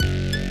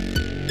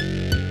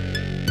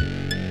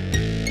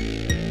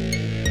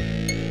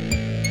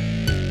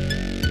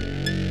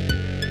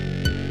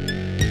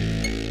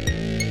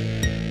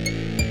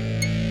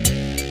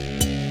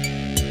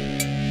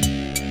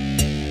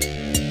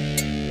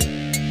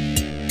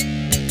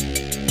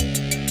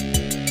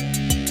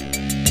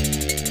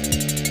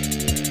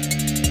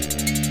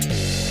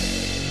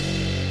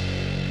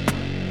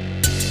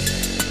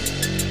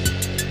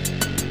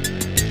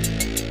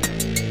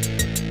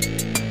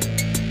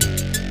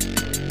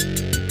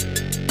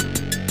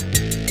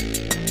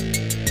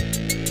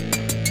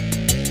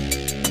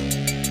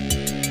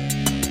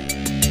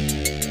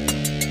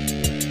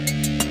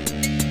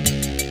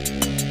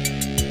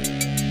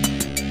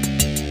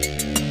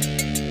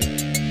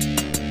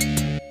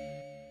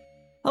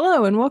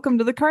Hello, and welcome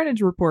to the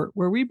Carnage Report,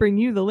 where we bring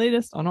you the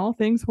latest on all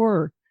things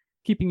horror,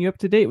 keeping you up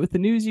to date with the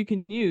news you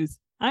can use.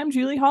 I'm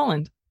Julie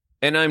Holland.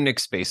 And I'm Nick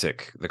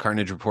Spacek. The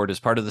Carnage Report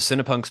is part of the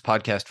Cinepunks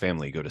podcast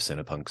family. Go to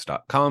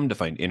cinepunks.com to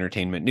find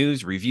entertainment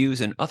news,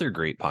 reviews, and other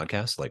great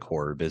podcasts like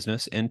Horror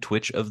Business and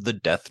Twitch of the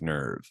Death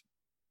Nerve.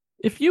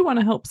 If you want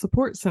to help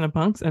support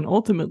Cinepunks and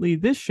ultimately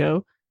this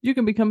show, you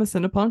can become a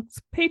Cinepunks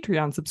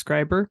Patreon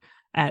subscriber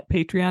at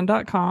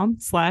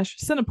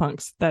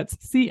patreon.com/Cinepunks. That's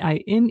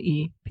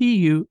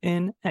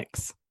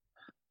CINEPUNX.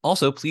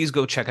 Also, please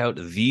go check out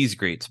these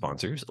great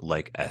sponsors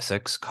like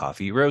Essex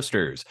Coffee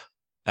Roasters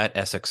at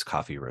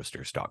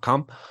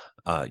EssexCoffeeRoasters.com.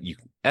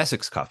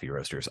 Essex Coffee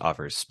Roasters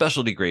offers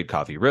specialty grade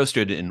coffee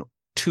roasted in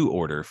to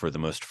order for the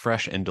most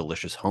fresh and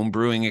delicious home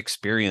brewing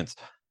experience.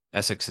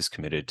 Essex is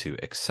committed to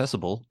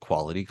accessible,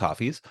 quality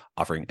coffees,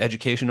 offering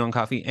education on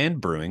coffee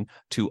and brewing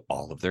to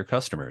all of their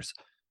customers.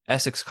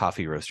 Essex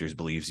Coffee Roasters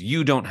believes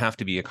you don't have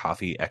to be a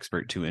coffee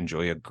expert to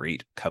enjoy a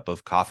great cup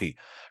of coffee.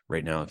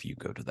 Right now, if you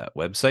go to that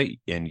website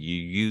and you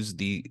use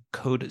the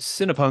code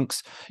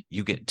Cinepunks,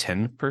 you get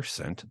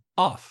 10%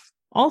 off.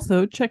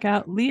 Also, check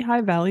out Lehigh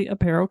Valley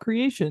Apparel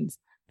Creations.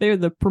 They're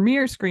the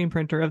premier screen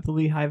printer of the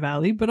Lehigh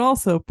Valley, but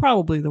also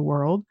probably the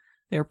world.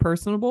 They're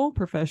personable,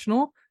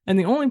 professional, and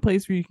the only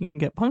place where you can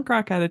get punk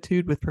rock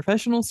attitude with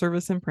professional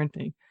service and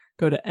printing.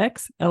 Go to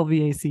xlvacx.com.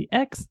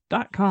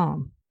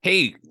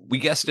 Hey, we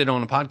guessed it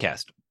on a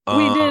podcast.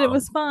 We did. It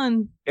was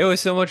fun. It was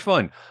so much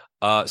fun.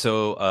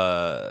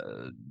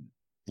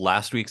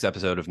 Last week's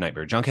episode of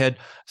Nightmare Junkhead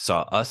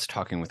saw us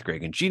talking with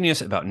Greg and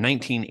Genius about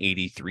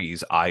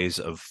 1983's Eyes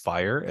of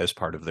Fire as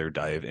part of their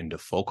dive into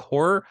folk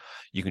horror.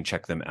 You can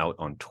check them out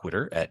on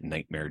Twitter at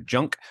Nightmare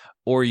Junk,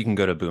 or you can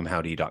go to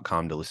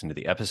boomhowdy.com to listen to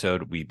the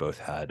episode. We both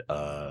had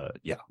a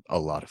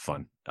lot of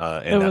fun.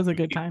 It was a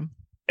good time.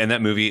 And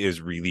that movie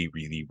is really,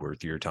 really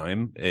worth your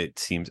time. It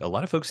seems a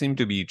lot of folks seem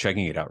to be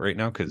checking it out right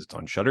now because it's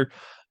on Shudder.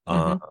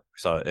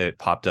 So it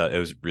popped up. It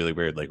was really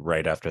weird. Like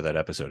right after that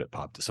episode, it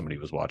popped. Somebody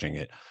was watching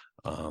it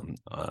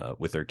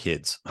with their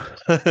kids.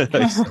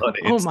 I saw on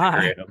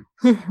Instagram.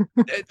 Oh my.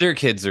 Their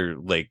kids are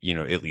like,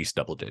 at least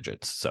double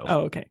digits.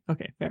 So okay,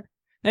 fair.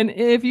 And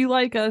if you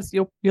like us,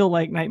 you'll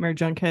like Nightmare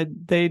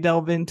Junkhead. They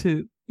delve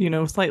into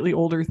slightly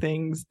older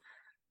things,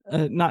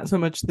 not so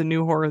much the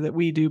new horror that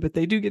we do, but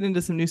they do get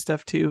into some new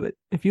stuff too. But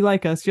if you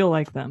like us, you'll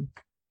like them.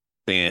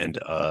 And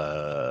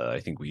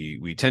I think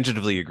we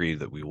tentatively agreed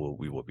that we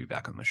will be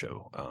back on the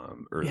show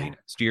early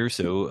next year.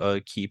 So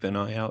keep an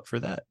eye out for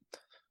that.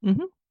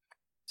 Mm-hmm.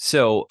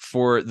 So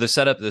for the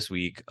setup this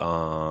week,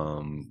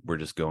 we're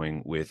just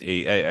going with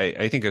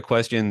I think a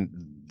question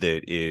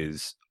that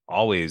is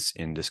always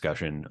in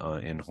discussion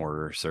in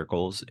horror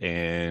circles,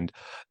 and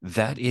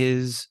that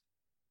is,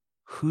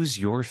 who's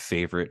your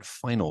favorite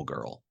final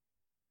girl?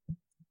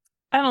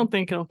 I don't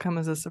think it'll come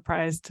as a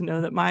surprise to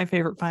know that my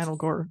favorite final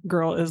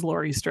girl is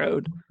Laurie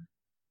Strode.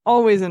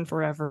 Always and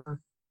forever.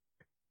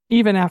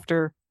 Even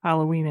after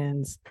Halloween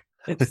ends,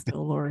 it's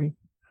still Laurie.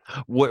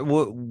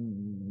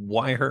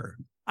 Why her?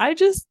 I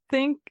just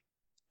think,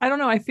 I don't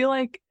know. I feel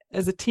like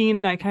as a teen,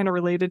 I kind of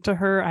related to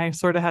her. I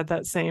sort of had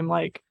that same,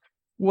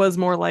 was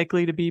more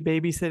likely to be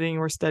babysitting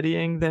or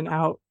studying than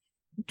out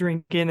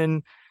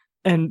drinking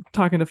and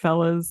talking to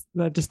fellas.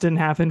 That just didn't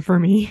happen for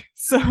me.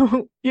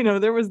 So,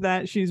 there was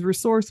that. She's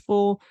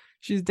resourceful.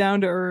 She's down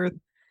to earth.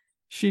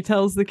 She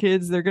tells the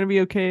kids they're going to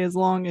be okay as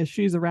long as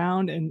she's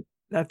around. And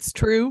that's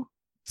true.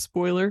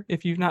 Spoiler,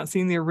 if you've not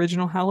seen the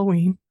original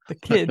Halloween, the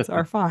kids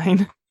are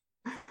fine.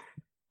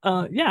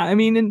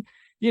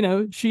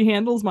 She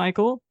handles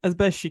Michael as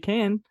best she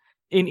can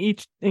in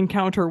each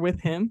encounter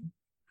with him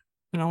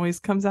and always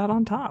comes out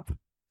on top.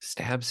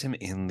 Stabs him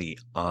in the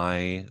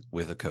eye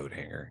with a coat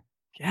hanger.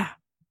 Yeah.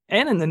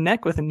 And in the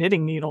neck with a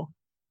knitting needle.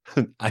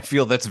 I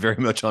feel that's very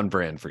much on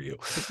brand for you.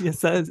 It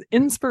says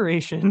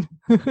inspiration.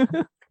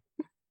 How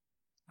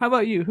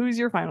about you? Who's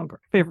your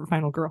favorite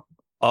final girl?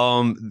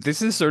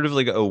 This is sort of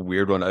like a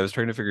weird one. I was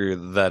trying to figure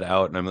that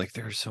out, and I'm like,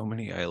 there are so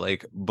many I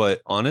like,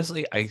 but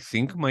honestly, I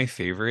think my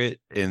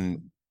favorite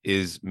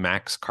is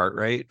Max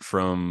Cartwright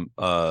from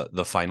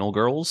The Final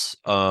Girls.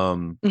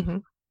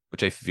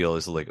 Which I feel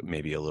is like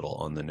maybe a little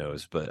on the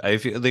nose, but I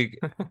feel like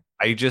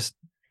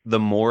the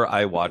more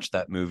I watch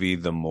that movie,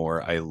 the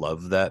more I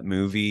love that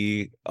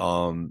movie,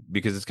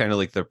 because it's kind of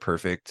like the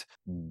perfect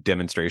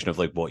demonstration of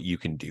like what you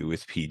can do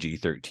with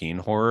PG-13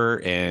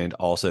 horror, and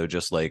also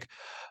just like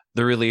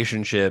the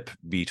relationship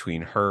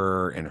between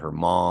her and her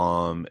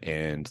mom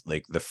and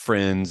like the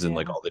friends and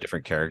like all the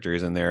different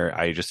characters in there.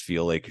 I just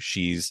feel like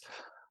she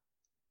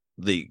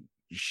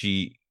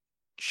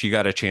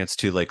got a chance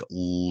to like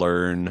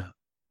learn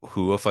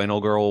who a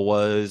final girl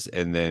was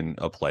and then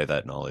apply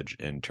that knowledge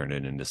and turn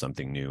it into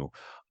something new.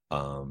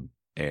 Tessa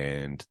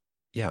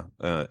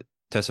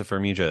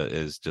Farmiga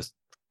is just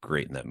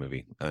great in that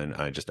movie, and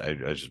I just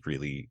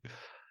really,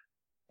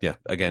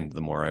 again, the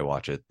more I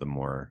watch it, the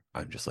more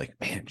I'm just like,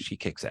 man, she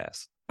kicks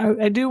ass.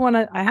 I do want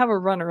to, I have a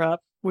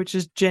runner-up, which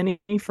is Jenny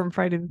from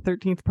Friday the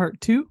 13th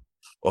Part 2.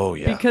 Oh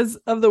yeah, because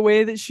of the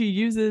way that she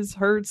uses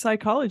her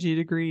psychology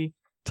degree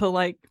to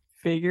like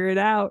figure it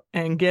out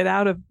and get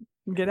out of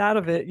get out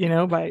of it,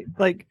 by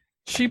like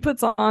she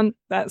puts on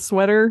that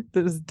sweater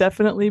that has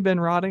definitely been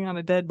rotting on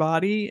a dead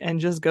body and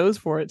just goes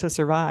for it to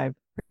survive.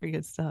 Pretty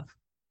good stuff.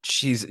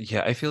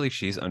 Yeah, I feel like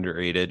she's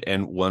underrated,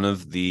 and one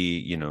of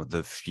the,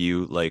 the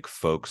few like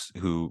folks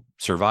who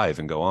survive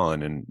and go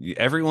on. And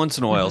every once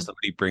in a while Mm-hmm.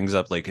 somebody brings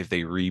up, like, if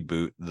they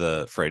reboot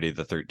the Friday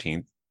the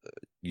 13th,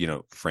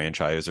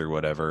 franchise or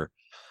whatever,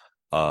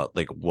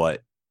 like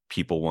what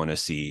people want to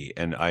see.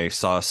 And I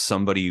saw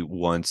somebody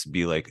once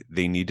be like,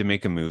 they need to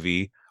make a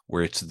movie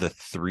where it's the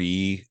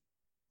three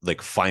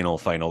like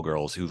final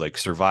girls who like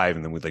survive,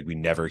 and then we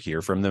never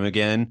hear from them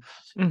again.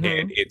 And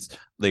Mm-hmm. it's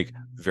like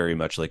very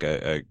much like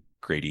a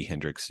Grady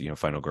Hendrix,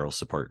 final girls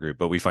support group,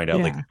 but we find out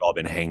like Yeah. they've all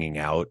been hanging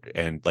out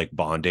and like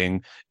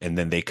bonding, and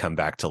then they come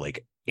back to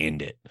like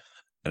end it.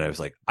 And I was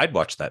like, I'd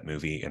watch that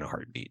movie in a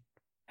heartbeat.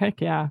 Heck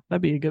yeah,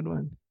 that'd be a good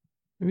one.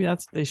 Maybe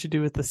that's what they should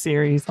do with the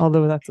series,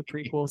 although that's a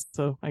prequel,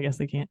 so I guess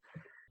they can't.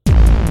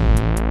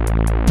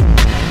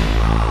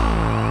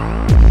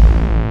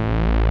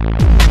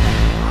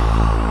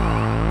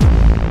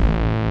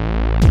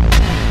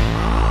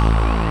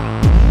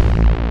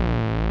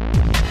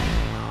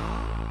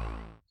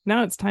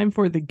 Now it's time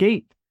for The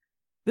Gate.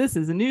 This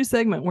is a new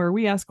segment where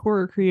we ask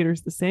horror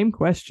creators the same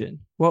question: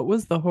 what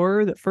was the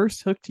horror that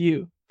first hooked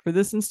you? For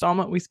this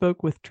installment, we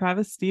spoke with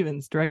Travis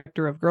Stevens,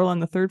 director of Girl on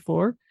the Third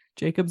Floor,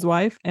 Jacob's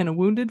Wife, and A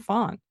Wounded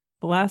Fawn,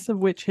 the last of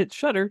which hit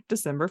Shudder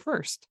December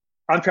 1st.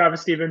 I'm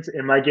Travis Stevens,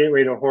 and my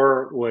gateway to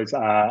horror was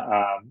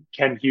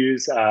Ken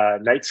Hughes'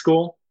 Night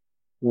School,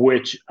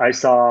 which I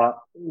saw,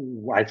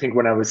 I think,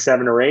 when I was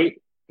 7 or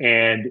 8,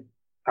 and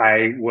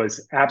I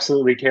was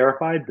absolutely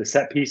terrified. The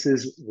set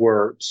pieces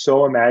were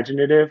so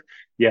imaginative,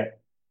 yet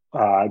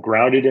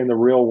grounded in the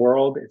real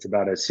world. It's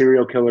about a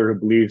serial killer who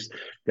believes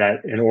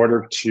that in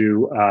order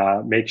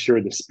to make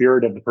sure the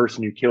spirit of the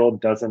person you killed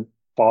doesn't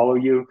follow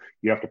you,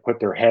 you have to put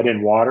their head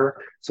in water.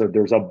 So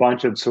there's a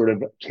bunch of sort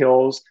of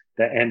kills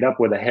that end up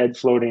with a head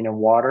floating in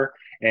water.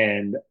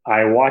 And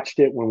I watched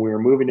it when we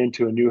were moving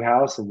into a new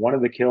house, and one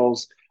of the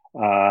kills,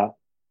 uh,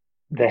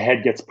 the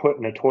head gets put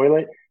in a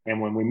toilet. And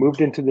when we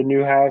moved into the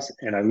new house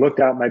and I looked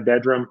out my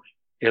bedroom,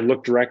 it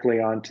looked directly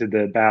onto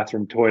the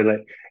bathroom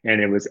toilet.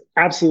 And it was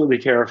absolutely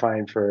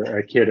terrifying for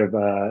a kid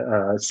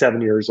of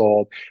 7 years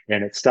old.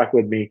 And it stuck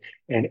with me.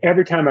 And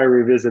every time I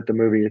revisit the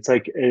movie,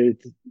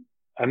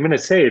 I'm going to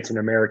say it's an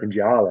American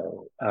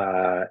giallo,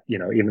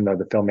 even though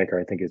the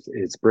filmmaker I think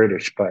is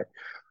British. But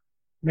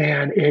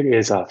man, it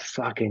is a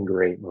fucking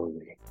great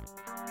movie.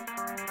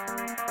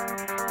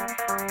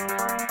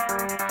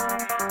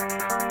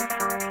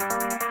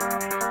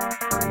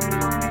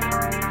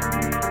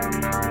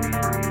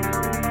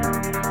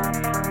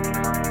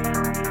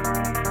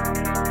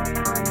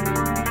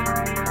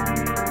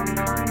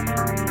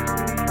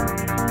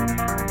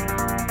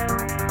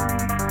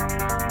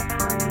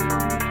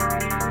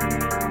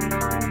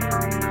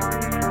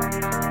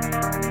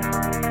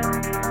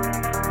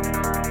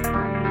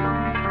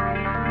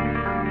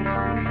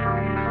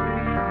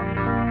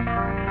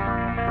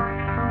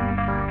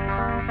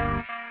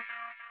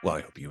 Well,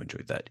 I hope you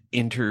enjoyed that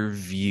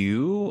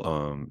interview.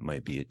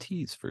 Might be a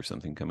tease for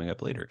something coming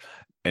up later.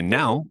 And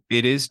now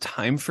it is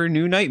time for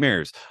New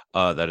Nightmares.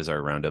 That is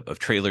our roundup of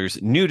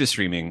trailers, new to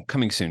streaming,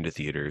 coming soon to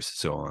theaters,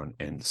 so on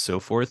and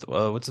so forth.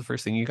 What's the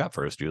first thing you got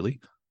for us,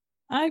 Julie?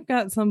 I've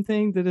got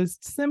something that is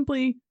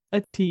simply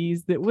a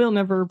tease that we'll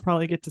never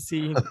probably get to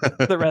see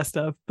the rest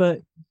of,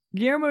 but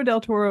Guillermo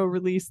del Toro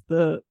released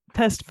the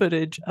test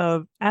footage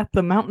of At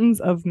the Mountains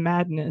of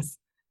Madness.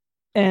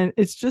 And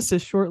it's just a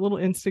short little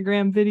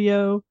Instagram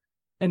video.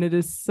 And it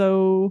is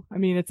so, I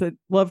mean, it's a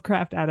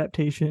Lovecraft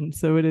adaptation.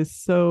 So it is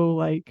so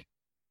like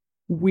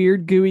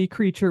weird, gooey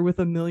creature with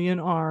a million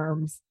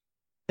arms.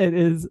 It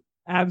is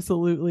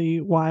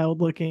absolutely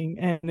wild looking.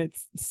 And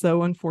it's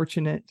so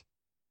unfortunate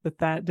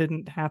that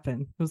didn't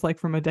happen. It was like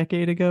from a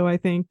decade ago, I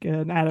think,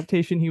 an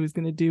adaptation he was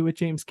going to do with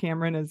James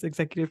Cameron as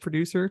executive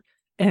producer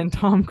and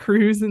Tom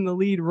Cruise in the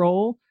lead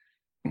role.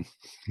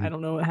 I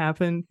don't know what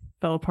happened.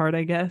 Fell apart,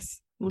 I guess.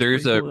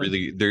 There's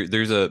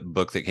there's a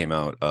book that came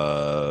out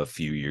a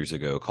few years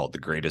ago called The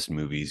Greatest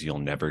Movies You'll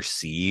Never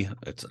See.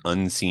 It's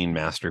unseen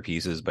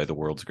masterpieces by the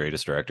world's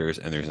greatest directors,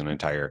 and there's an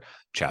entire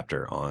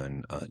chapter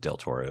on Del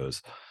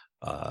Toro's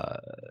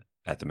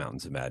At the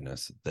Mountains of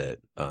Madness that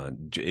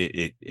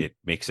it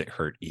makes it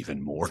hurt even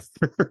more.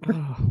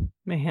 Oh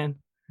man.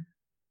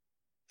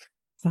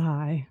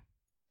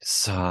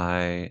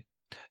 Sigh.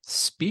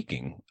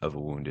 Speaking of A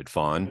Wounded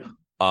Fawn,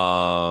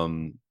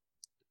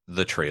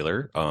 the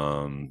trailer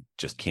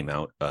just came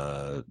out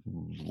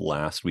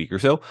last week or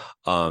so,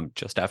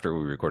 just after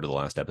we recorded the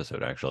last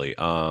episode, actually,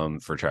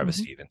 for Travis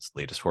Stevens'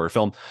 latest horror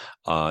film,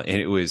 and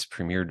it was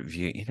premiered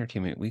via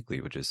Entertainment Weekly,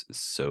 which is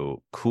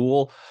so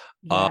cool.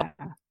 Yeah.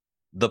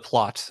 The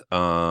plot,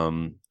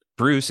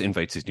 Bruce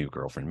invites his new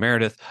girlfriend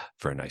Meredith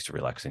for a nice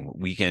relaxing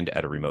weekend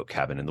at a remote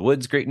cabin in the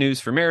woods. Great news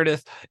for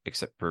Meredith,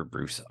 except for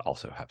Bruce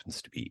also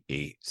happens to be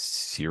a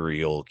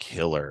serial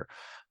killer.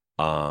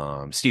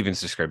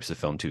 Stevens describes the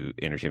film to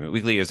Entertainment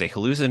Weekly as a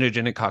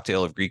hallucinogenic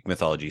cocktail of Greek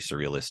mythology,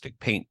 surrealistic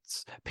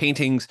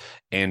paintings,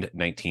 and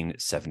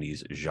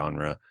 1970s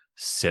genre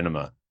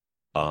cinema.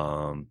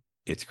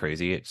 It's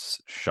crazy. It's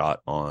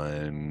shot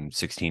on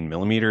 16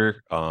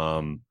 millimeter.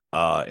 And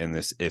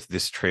if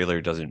this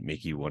trailer doesn't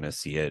make you want to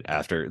see it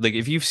after, like,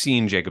 if you've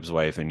seen Jacob's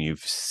Wife and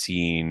you've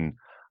seen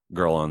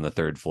Girl on the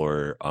Third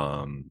Floor,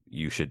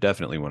 you should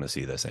definitely want to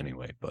see this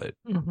anyway. But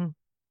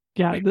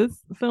yeah, this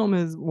film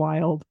is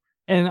wild.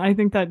 And I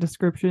think that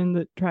description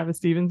that Travis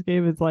Stevens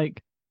gave is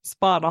like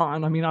spot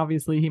on. I mean,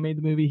 obviously he made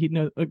the movie, he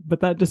knows,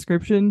 but that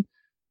description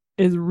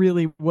is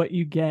really what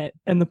you get.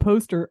 And the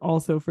poster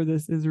also for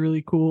this is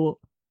really cool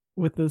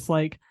with this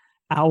like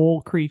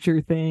owl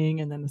creature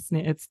thing and then the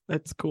snake.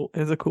 It's cool.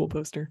 It's a cool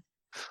poster.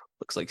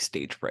 Looks like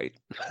stage fright.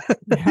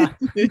 Yeah.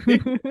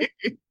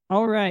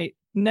 All right.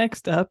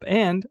 Next up,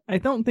 and I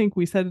don't think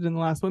we said it in the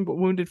last one, but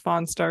Wounded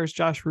Fawn stars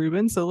Josh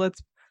Rubin. So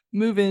let's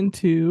move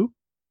into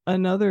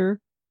another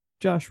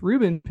Josh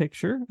Rubin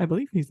picture. I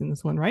believe he's in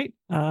this one, right?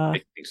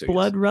 I think so,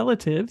 Blood yes.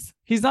 Relatives.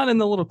 He's not in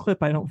the little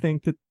clip, I don't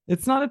think. That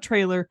it's not a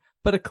trailer,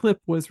 but a clip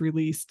was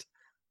released.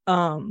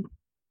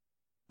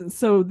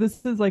 So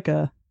this is like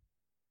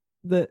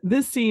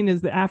this scene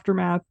is the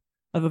aftermath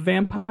of a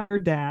vampire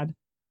dad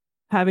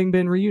having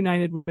been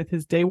reunited with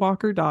his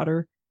daywalker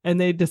daughter,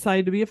 and they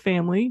decide to be a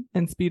family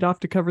and speed off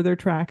to cover their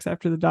tracks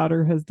after the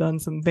daughter has done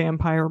some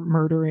vampire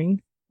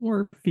murdering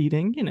or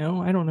feeding,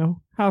 I don't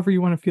know, however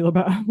you want to feel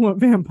about what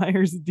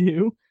vampires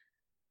do.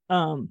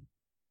 As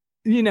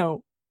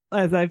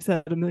I've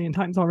said a million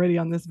times already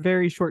on this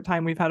very short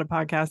time we've had a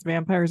podcast,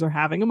 vampires are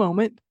having a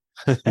moment.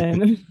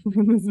 And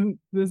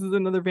this is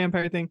another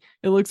vampire thing.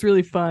 It looks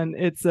really fun.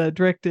 It's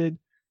directed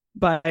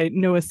by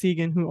Noah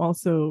Segan, who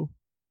also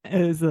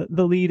is the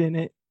lead in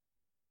it.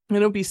 And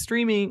it'll be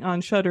streaming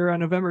on Shudder on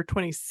November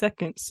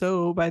 22nd.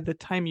 So by the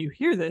time you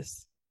hear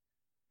this,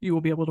 you will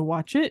be able to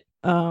watch it.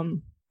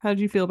 How did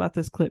you feel about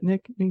this clip,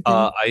 Nick?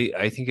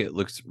 I think it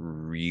looks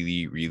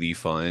really, really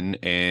fun,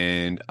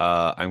 and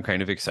I'm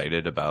kind of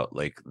excited about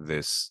like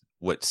this,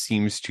 what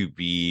seems to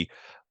be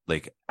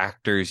like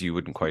actors you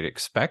wouldn't quite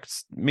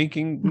expect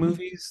making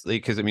movies.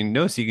 Like, because I mean,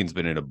 Noah Segan's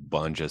been in a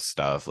bunch of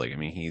stuff. Like, I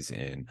mean, he's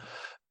in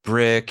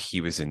Brick,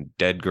 he was in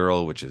Dead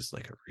Girl, which is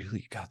like a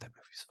really, God, that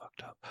movie's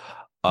fucked up.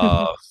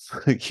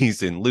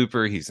 He's in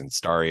Looper, he's in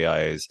Starry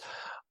Eyes.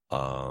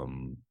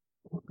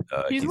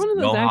 He's He's one of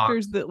those Mohawk.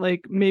 actors that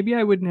like maybe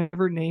I would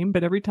never name,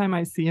 but every time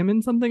I see him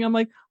in something, I'm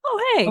like,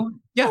 oh hey,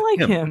 Yeah, I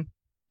like him.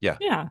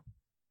 Yeah.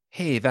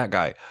 Hey, that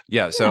guy.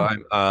 Yeah. So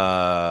I'm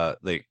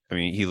like, I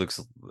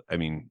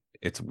mean,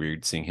 it's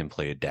weird seeing him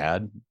play a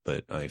dad,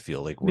 but I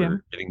feel like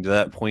we're getting to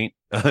that point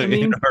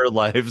in our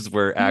lives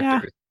where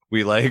actors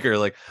we like are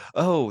like,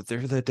 oh,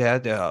 they're the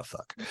dad. Oh,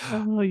 fuck.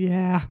 Oh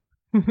yeah.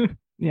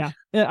 Yeah.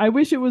 I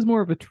wish it was more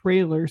of a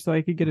trailer so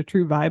I could get a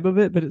true vibe of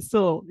it, but it's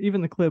still,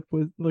 even the clip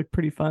looked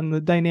pretty fun. The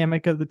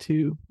dynamic of the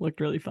two looked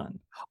really fun.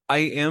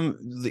 I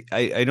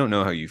don't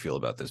know how you feel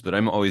about this, but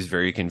I'm always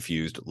very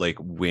confused, like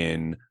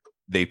when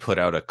they put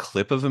out a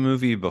clip of a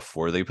movie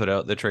before they put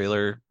out the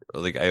trailer.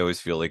 Like, I always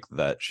feel like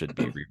that should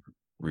be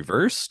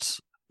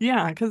reversed.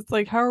 Yeah, because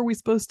like, how are we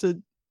supposed to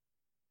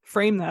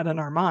frame that in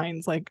our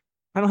minds? Like,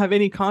 I don't have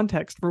any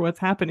context for what's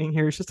happening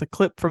here. It's just a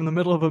clip from the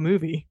middle of a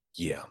movie.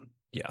 Yeah.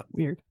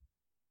 Weird.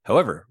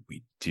 However,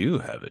 we do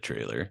have a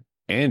trailer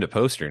and a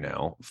poster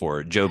now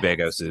for Joe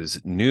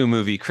Bagos's new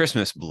movie,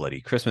 Christmas,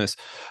 Bloody Christmas.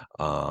 It's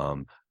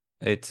an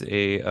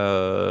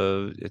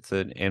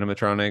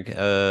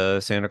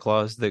animatronic Santa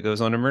Claus that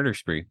goes on a murder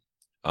spree.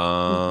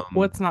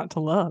 What's not to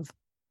love?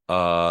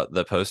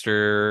 The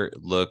poster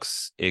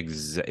looks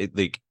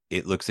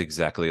it looks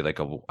exactly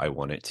like I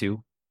want it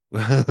to.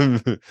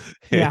 And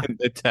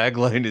the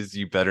tagline is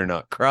 "You better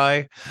not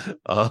cry,"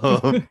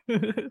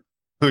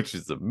 which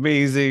is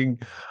amazing.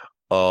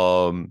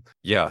 And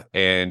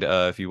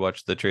if you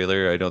watch the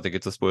trailer, I don't think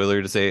it's a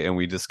spoiler to say, and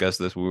we discussed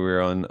this when we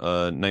were on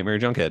Nightmare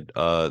Junkhead,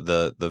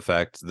 the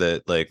fact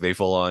that like they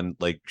full on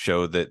like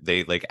show that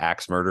they like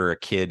axe murder a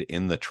kid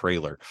in the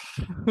trailer.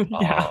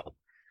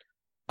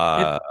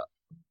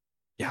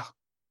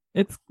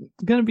 It's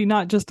gonna be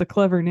not just a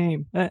clever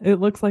name. It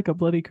looks like a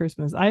Bloody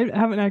Christmas. I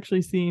haven't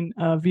actually seen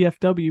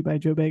VFW by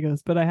Joe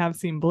Bagos, but I have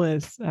seen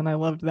Bliss, and I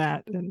loved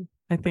that. And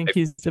I think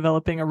he's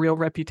developing a real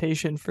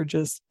reputation for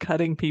just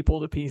cutting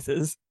people to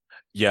pieces.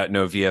 Yeah,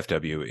 no,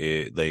 VFW,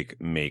 it like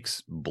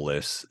makes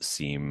Bliss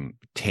seem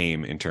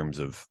tame in terms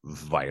of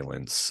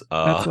violence.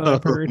 That's what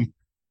I've heard.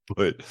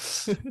 But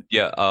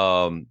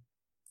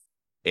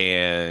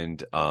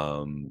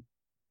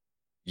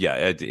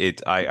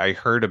I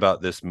heard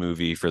about this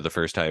movie for the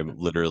first time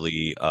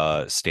literally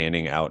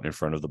standing out in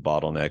front of the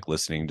bottleneck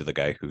listening to the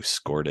guy who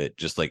scored it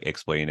just like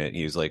explain it.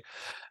 He was like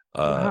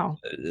Wow.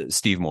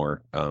 Steve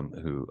Moore,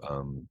 who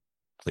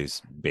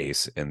plays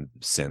bass and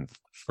synth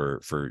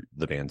for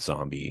the band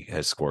Zombie,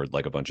 has scored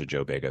like a bunch of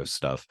Joe Bagos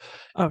stuff.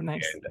 Oh,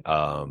 nice.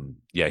 And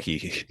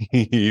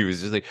he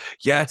was just like,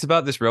 yeah, it's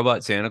about this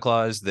robot Santa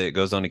Claus that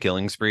goes on a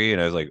killing spree.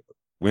 And I was like,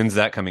 when's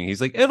that coming?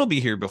 He's like, it'll be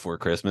here before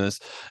Christmas.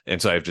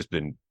 And so I've just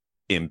been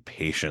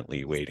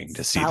impatiently waiting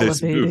to see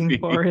this Salivating movie.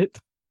 for it.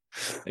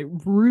 A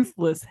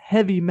ruthless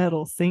heavy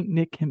metal Saint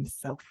Nick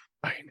himself.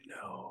 I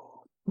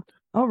know.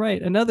 All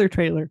right, another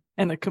trailer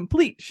and a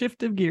complete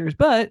shift of gears.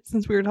 But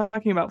since we were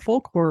talking about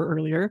folk horror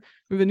earlier,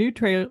 we have a new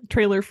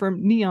trailer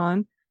from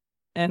Neon,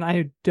 and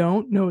I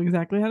don't know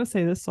exactly how to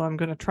say this, so I'm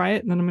going to try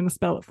it and then I'm going to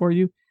spell it for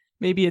you.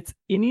 Maybe it's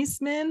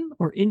Inismen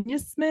or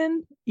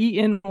Inismen,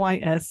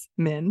 Enys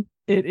Men.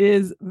 It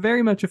is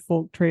very much a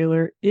folk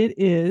trailer. It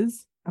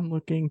is, I'm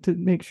looking to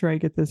make sure I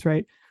get this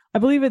right. I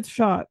believe it's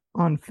shot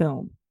on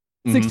film,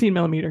 16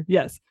 millimeter.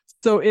 Yes.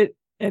 So it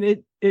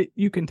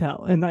you can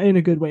tell, and in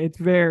a good way. It's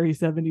very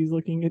 70s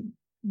looking.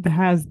 It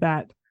has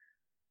that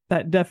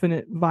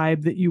definite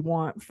vibe that you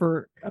want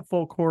for a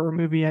folk horror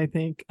movie, I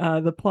think.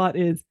 The plot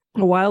is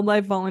a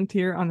wildlife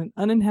volunteer on an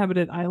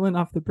uninhabited island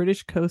off the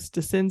British coast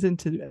descends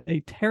into a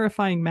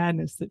terrifying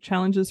madness that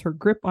challenges her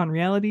grip on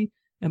reality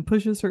and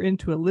pushes her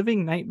into a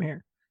living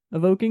nightmare,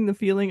 evoking the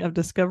feeling of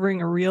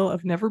discovering a reel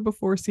of never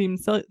before seen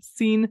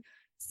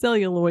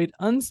celluloid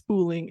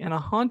unspooling in a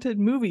haunted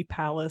movie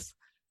palace.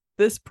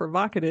 This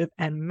provocative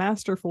and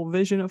masterful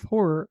vision of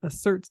horror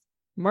asserts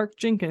Mark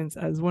Jenkins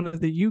as one of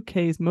the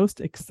UK's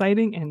most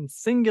exciting and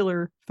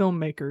singular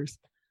filmmakers.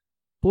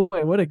 Boy,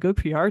 what a good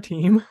PR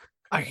team.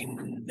 I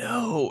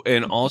know.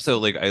 And also,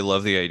 like, I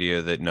love the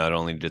idea that not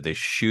only did they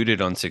shoot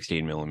it on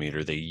 16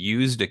 millimeter, they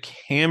used a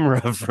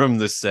camera from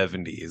the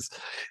 70s,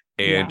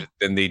 and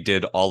then they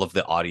did all of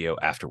the audio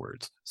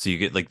afterwards. So you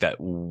get like that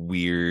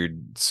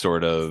weird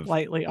sort of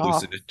slightly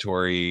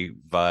hallucinatory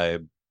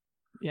vibe.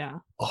 Yeah.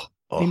 Oh.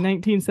 A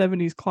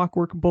 1970s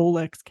clockwork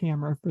Bolex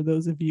camera, for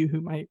those of you who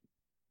might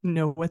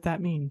know what that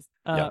means.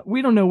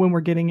 We don't know when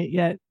we're getting it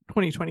yet.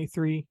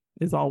 2023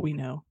 is all we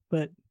know,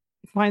 but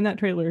find that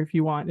trailer if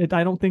you want.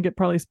 I don't think it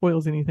probably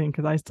spoils anything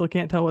because I still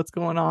can't tell what's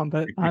going on,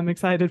 but I'm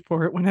excited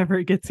for it whenever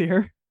it gets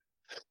here.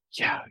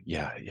 Yeah.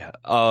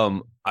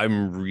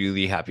 I'm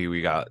really happy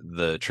we got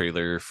the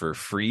trailer for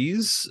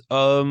Freeze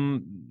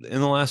in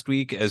the last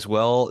week as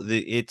well.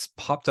 It's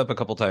popped up a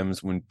couple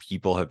times when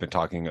people have been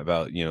talking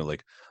about,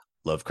 like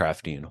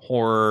Lovecraftian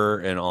horror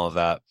and all of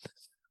that.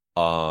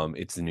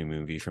 It's the new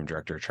movie from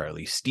director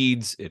Charlie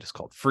Steeds. It is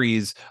called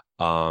Freeze.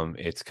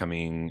 It's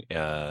coming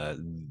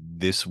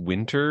this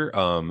winter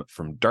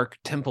from Dark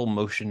Temple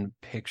Motion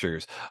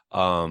Pictures.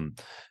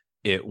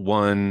 It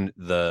won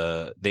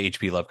the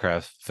HP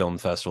Lovecraft Film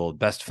Festival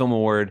Best Film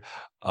Award,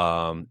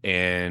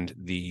 and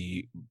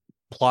the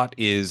plot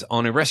is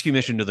on a rescue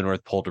mission to the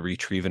North Pole to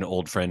retrieve an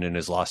old friend and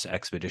his lost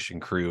expedition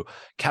crew.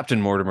 Captain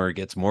Mortimer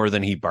gets more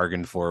than he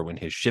bargained for when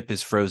his ship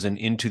is frozen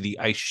into the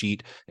ice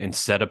sheet and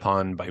set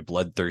upon by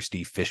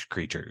bloodthirsty fish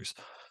creatures.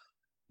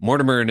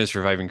 Mortimer and his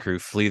surviving crew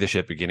flee the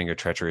ship, beginning a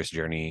treacherous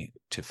journey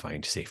to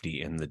find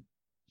safety in the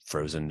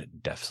frozen,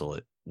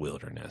 desolate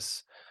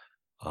wilderness.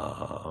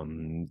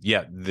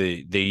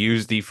 They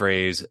use the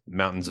phrase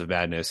 "Mountains of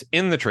Madness"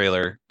 in the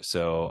trailer,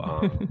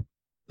 so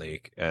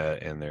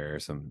and there are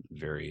some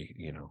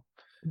very,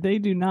 they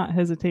do not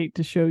hesitate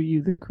to show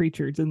you the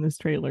creatures in this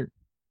trailer.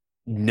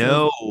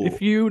 No, so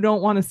if you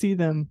don't want to see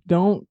them,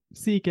 don't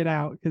seek it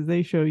out, because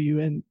they show you,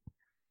 and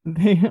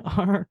they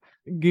are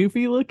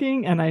goofy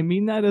looking, and I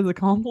mean that as a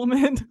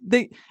compliment.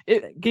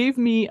 It gave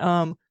me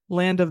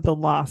Land of the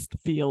Lost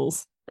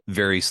feels.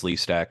 Very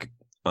Sleestack.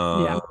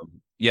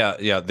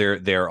 Yeah,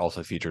 they're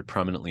also featured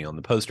prominently on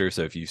the poster,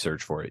 so if you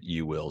search for it,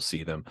 you will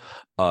see them.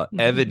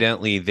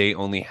 Evidently, they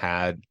only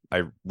had,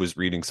 I was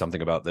reading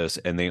something about this,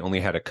 and they only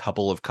had a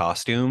couple of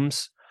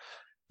costumes,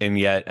 and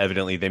yet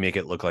evidently they make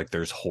it look like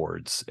there's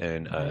hordes,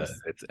 and nice.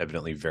 It's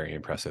evidently very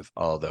impressive,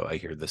 although I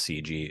hear the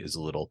CG is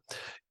a little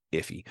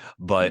iffy.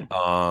 But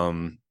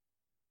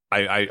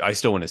I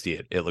still want to see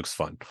it. It looks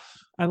fun.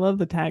 I love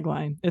the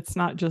tagline. It's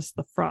not just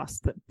the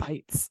frost that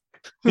bites.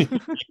 You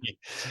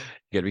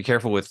gotta be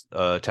careful with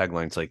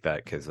taglines like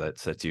that, because that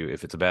sets you,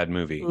 if it's a bad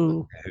movie,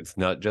 it's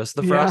not just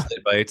the frost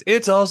that bites,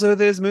 it's also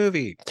this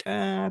movie.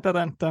 I'm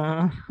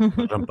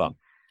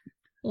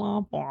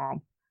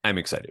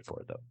excited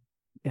for it though.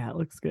 Yeah, it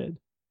looks good.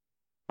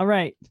 All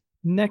right,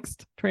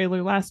 last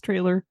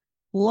trailer,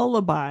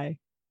 Lullaby.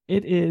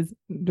 It is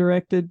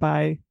directed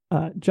by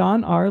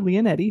John R.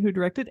 Leonetti, who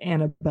directed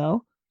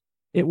Annabelle.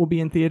 It will be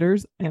in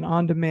theaters and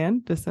on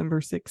demand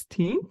December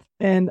 16th.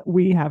 And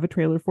we have a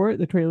trailer for it.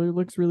 The trailer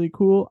looks really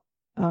cool.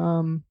 I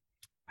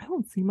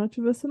don't see much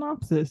of a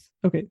synopsis.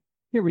 Okay,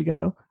 here we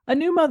go. A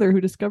new mother who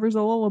discovers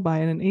a lullaby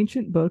in an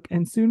ancient book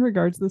and soon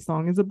regards the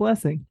song as a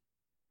blessing.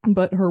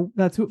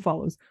 That's who it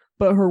follows.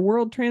 But her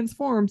world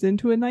transforms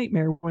into a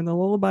nightmare when the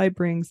lullaby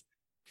brings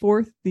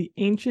forth the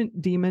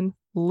ancient demon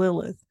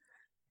Lilith.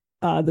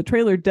 The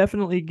trailer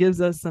definitely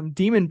gives us some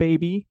demon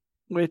baby,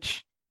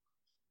 which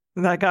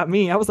that got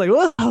me. I was like,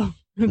 whoa,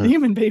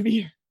 demon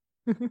baby.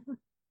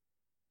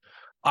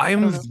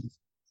 I'm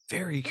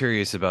very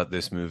curious about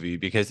this movie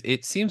because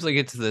it seems like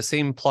it's the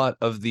same plot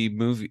of the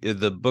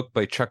book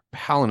by Chuck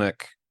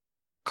Palahniuk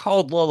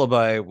called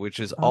Lullaby, which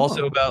is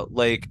also about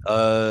like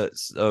a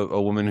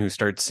woman who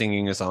starts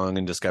singing a song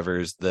and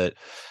discovers that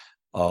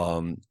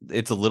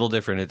It's a little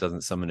different. It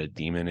doesn't summon a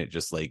demon, it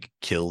just like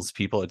kills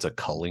people. It's a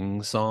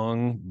culling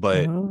song.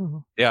 But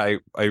Oh, yeah,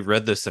 I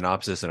read the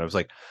synopsis and I was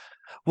like,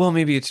 well,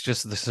 maybe it's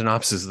just the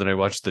synopsis. Then I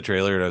watched the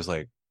trailer and I was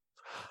like,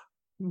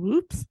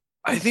 whoops.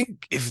 I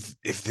think if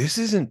this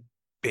isn't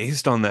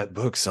based on that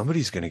book,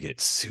 somebody's gonna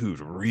get sued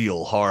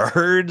real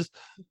hard.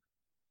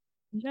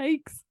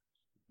 Yikes.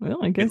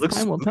 Well, I It guess looks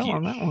time will tell spooky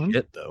on as that one.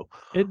 shit, though.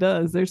 It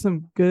does. There's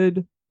some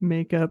good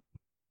makeup,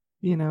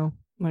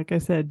 like I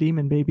said,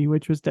 Demon Baby,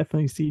 which was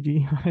definitely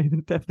CG. I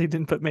definitely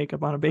didn't put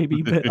makeup on a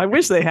baby, but I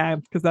wish they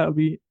had because that would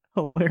be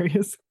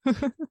hilarious.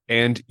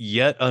 And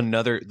yet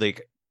another,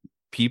 like,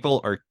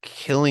 people are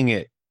killing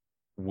it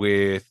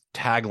with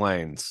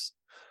taglines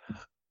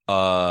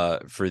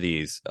for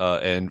these.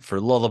 And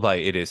for Lullaby,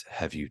 it is,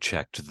 have you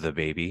checked the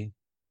baby?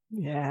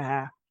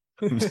 Yeah.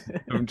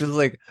 I'm just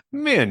like,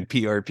 man,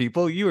 PR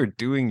people, you are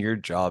doing your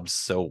job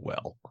so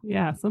well.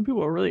 Yeah, some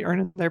people are really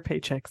earning their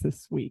paychecks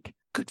this week.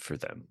 Good for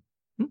them.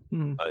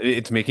 Mm-hmm.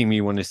 It's making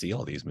me want to see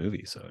all these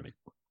movies. So I mean,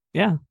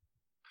 Yeah.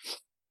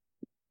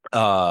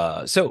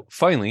 So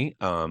finally,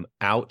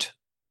 out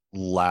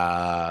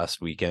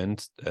last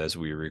weekend as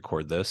we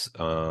record this,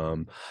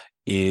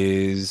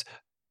 is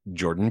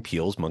Jordan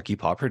Peele's Monkey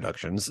Paw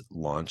Productions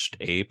launched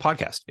a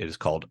podcast. It is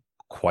called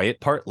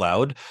Quiet Part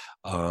Loud.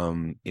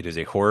 It is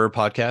a horror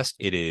podcast.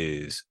 It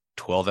is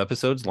 12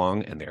 episodes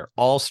long, and they're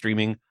all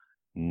streaming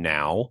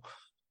now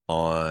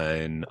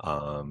on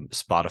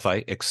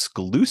Spotify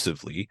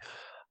exclusively.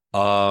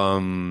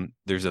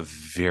 There's a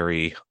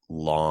very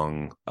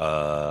long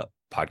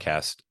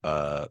podcast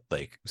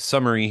like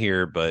summary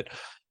here, but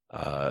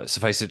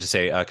suffice it to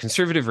say,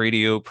 conservative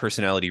radio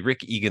personality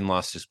Rick Egan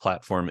lost his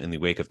platform in the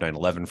wake of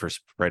 9/11 for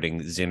spreading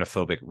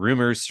xenophobic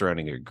rumors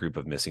surrounding a group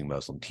of missing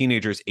Muslim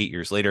teenagers. 8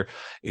 years later,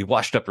 a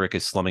washed-up Rick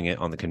is slumming it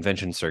on the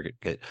convention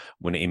circuit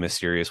when a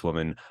mysterious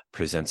woman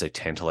presents a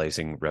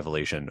tantalizing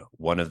revelation.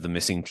 One of the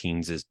missing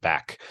teens is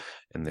back,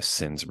 and this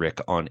sends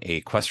Rick on a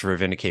quest for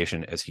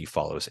vindication as he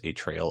follows a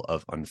trail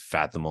of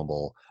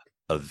unfathomable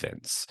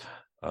events.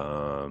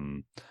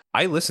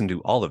 I listened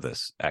to all of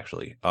this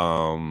actually.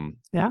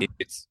 Yeah.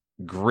 It's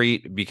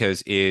great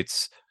because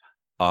it's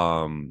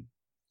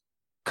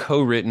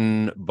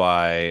co-written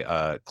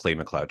by Clay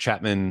McLeod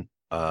Chapman,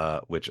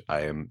 which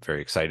I am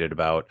very excited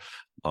about.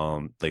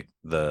 Like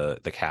the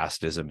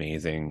cast is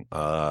amazing,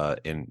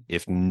 and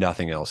if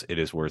nothing else, it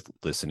is worth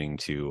listening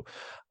to,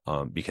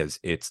 because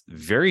it's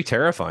very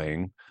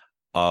terrifying.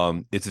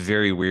 It's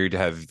very weird to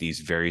have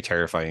these very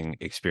terrifying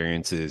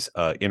experiences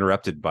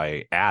interrupted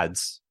by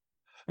ads.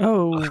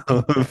 Oh.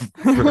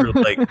 For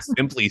like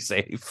Simply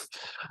Safe.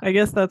 I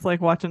guess that's like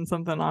watching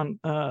something on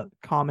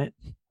Comet.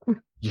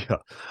 Yeah,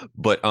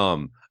 but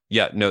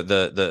yeah, no,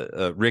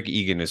 the Rick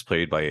Egan is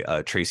played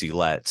by Tracy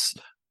Letts,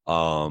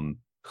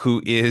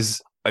 who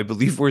is, I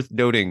believe, worth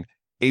noting,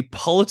 a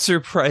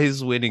Pulitzer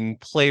Prize winning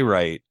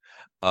playwright,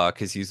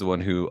 because he's the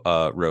one who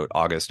wrote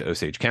August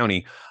Osage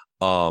County,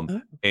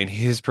 and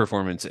his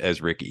performance as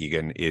Rick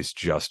Egan is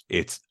just,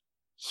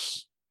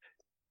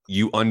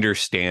 you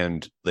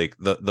understand, like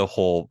the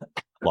whole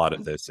plot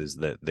of this is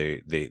that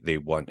they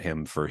want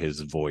him for his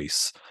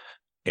voice,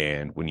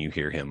 and when you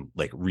hear him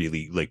like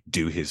really like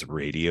do his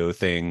radio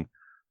thing,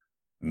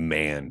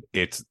 man,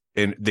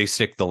 and they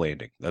stick the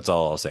landing. That's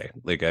all I'll say.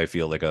 Like, I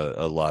feel like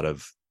a lot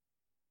of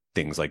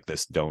things like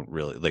this don't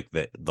really, like,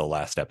 the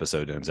last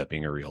episode ends up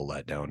being a real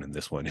letdown, and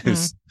this one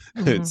is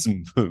it's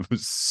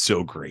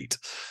so great.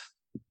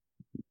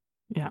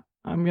 Yeah,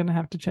 I'm gonna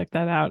have to check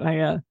that out.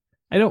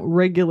 I don't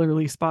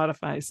regularly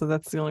Spotify, so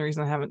that's the only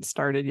reason I haven't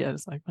started yet.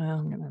 It's like, well,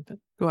 I'm gonna have to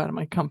go out of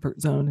my comfort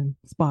zone and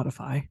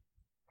Spotify.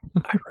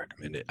 I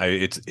recommend it.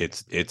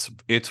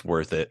 It's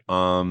worth it.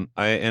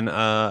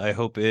 I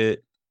hope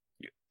it,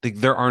 like,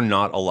 there are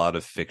not a lot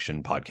of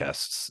fiction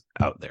podcasts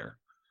out there.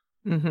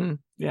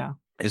 Yeah.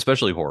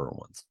 Especially horror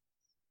ones.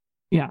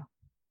 Yeah.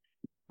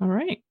 All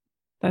right.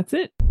 That's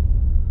it.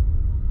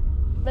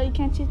 But you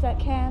can't shoot that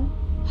can.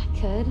 I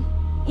could.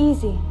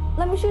 Easy.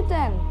 Let me shoot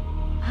then.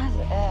 As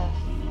if.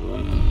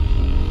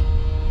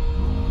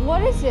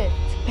 What is it?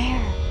 It's a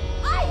bear.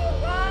 Are you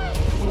run?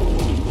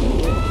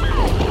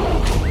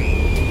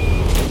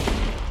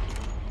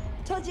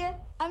 Told you,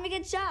 I'm a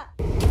good shot.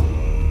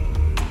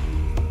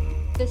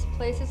 This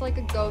place is like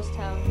a ghost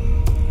town.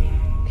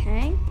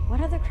 Pang? What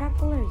other crap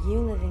hole are you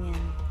living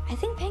in? I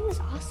think Pang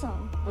is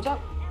awesome. What's up?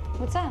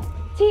 What's that?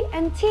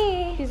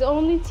 TNT. He's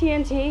only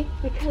TNT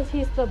because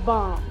he's the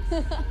bomb.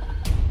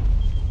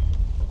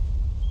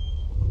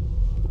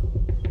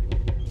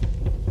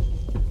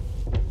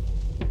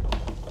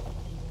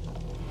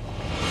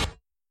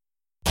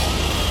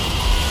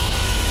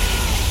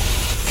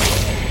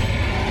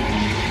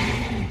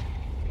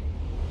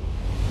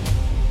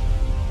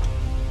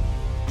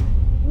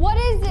 What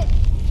is it?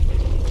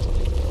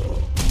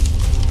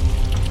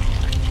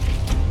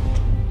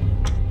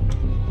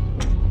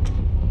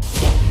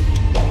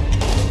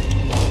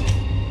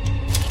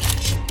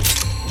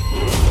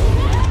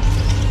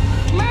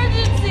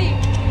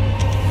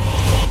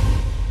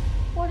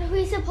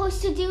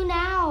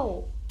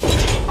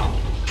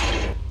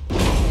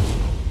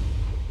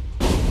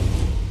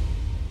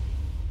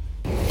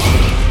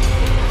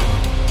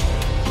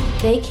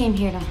 They came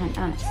here to hunt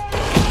us.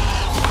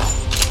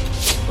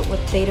 But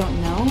what they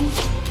don't know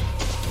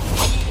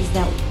is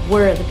that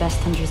we're the best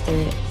hunters there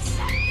is.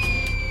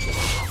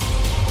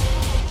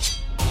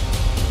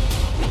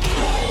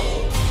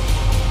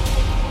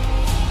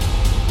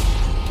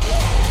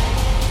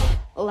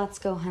 Let's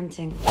go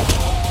hunting.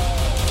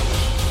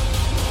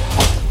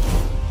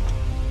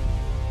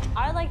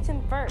 I liked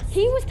him first.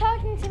 He was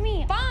talking to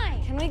me.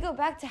 Fine. Can we go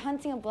back to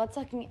hunting a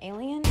blood-sucking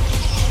alien?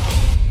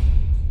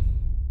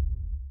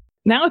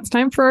 Now it's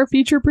time for our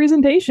feature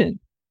presentation.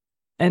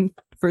 And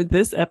for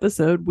this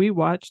episode, we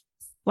watched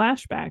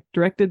Flashback,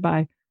 directed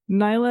by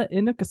Nyla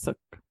Inukasuk.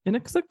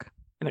 Inukasuk?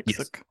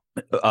 Yes.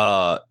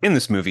 In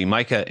this movie,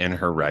 Micah and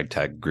her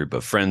ragtag group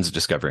of friends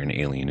discover an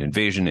alien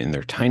invasion in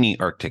their tiny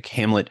Arctic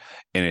hamlet,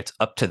 and it's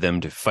up to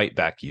them to fight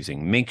back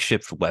using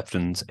makeshift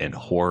weapons and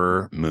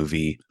horror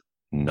movie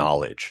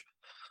knowledge.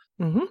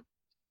 Mm-hmm.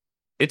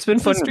 It's been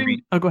fun to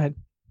read. Oh, go ahead.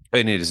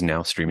 And it is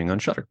now streaming on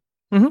Shudder.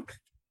 Mm-hmm.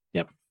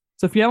 Yep.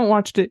 So if you haven't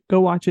watched it, go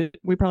watch it.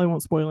 We probably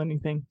won't spoil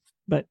anything,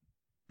 but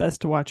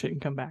best to watch it and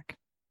come back.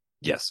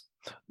 Yes.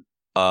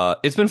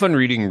 It's been fun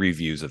reading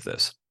reviews of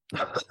this.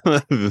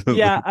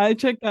 Yeah, I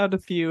checked out a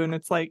few, and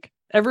it's like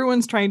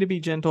everyone's trying to be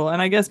gentle,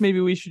 and I guess maybe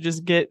we should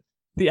just get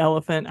the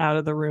elephant out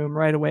of the room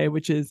right away,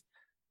 which is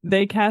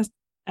they cast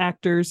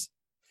actors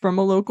from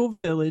a local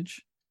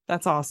village.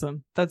 That's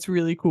awesome. That's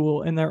really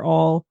cool, and they're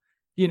all,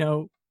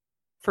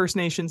 First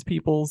Nations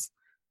peoples.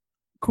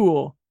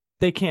 Cool.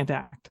 They can't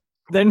act.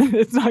 Then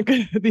it's not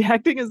good. The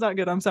acting is not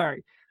good. I'm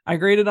sorry. I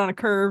graded on a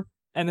curve,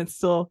 and it's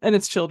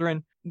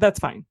children.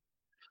 That's fine.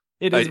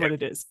 It is what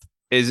it is.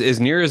 As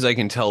near as I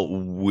can tell,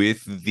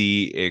 with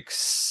the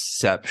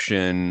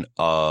exception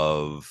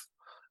of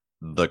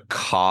the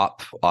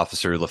cop,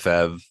 Officer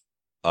Lefebvre,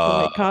 The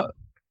white cop.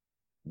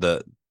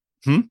 The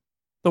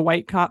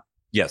white cop.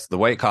 Yes, the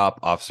white cop,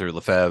 Officer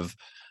Lefebvre,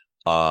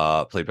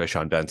 played by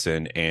Sean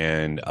Benson,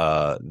 and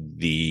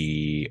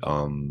the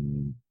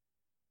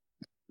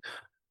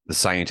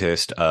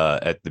scientist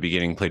at the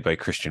beginning, played by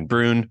Christian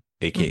Brune,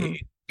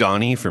 aka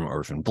Donnie from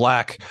Orphan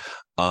Black.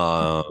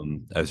 I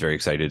was very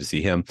excited to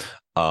see him.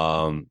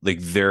 None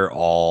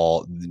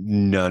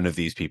of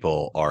these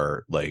people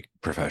are like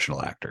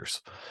professional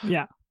actors.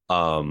 Yeah.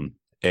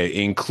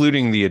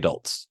 Including the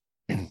adults.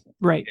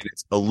 Right. And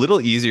it's a little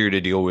easier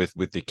to deal with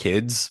the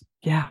kids.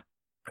 Yeah.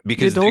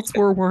 Because the adults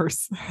were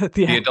worse.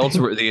 The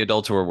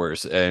adults were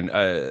worse. And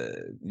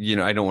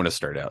I don't want to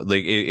start out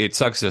like it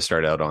sucks to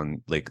start out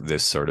on like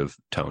this sort of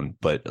tone,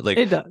 but like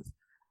it does.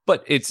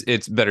 But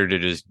it's better to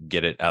just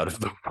get it out of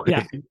the way.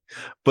 Yeah.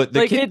 But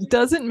it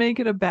doesn't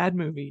make it a bad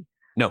movie.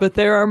 No. But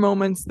there are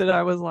moments that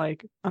I was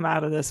like, I'm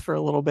out of this for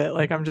a little bit.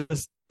 Like I'm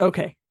just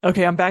okay,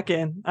 I'm back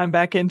in. I'm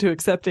back into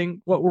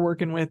accepting what we're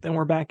working with, and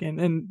we're back in.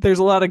 And there's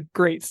a lot of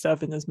great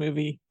stuff in this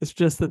movie. It's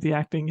just that the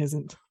acting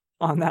isn't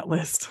on that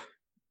list.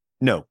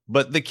 No,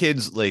 but the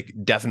kids like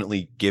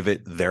definitely give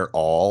it their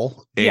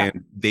all,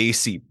 and they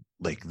see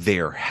like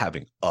they're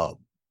having a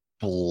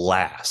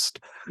blast.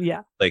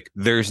 Yeah. Like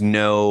there's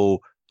no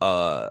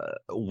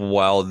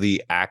while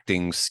the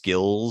acting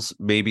skills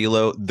may be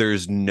low,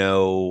 there's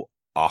no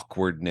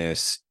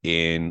awkwardness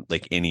in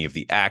like any of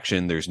the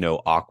action. There's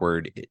no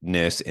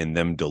awkwardness in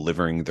them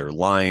delivering their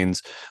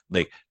lines.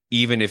 Like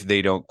even if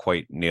they don't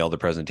quite nail the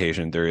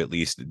presentation, they're at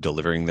least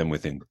delivering them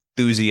with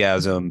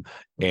enthusiasm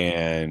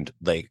and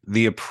like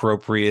the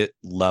appropriate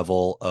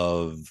level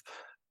of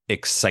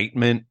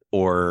excitement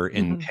or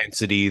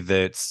intensity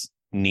that's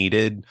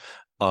needed.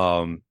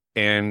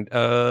 And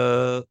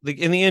like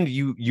in the end,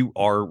 you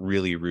are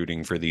really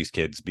rooting for these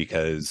kids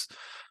because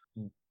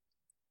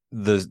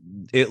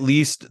at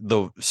least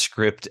the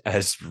script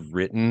as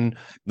written,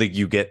 like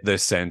you get the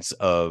sense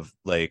of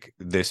like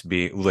this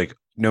being like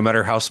no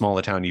matter how small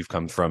a town you've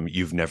come from,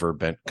 you've never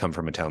come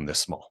from a town this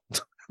small.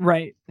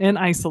 Right. And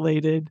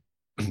isolated.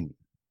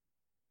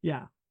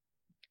 Yeah.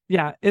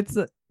 It's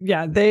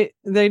they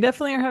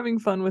definitely are having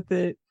fun with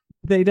it.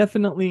 They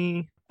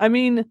definitely, I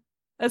mean,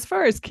 as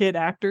far as kid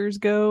actors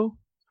go,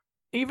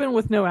 even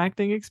with no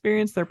acting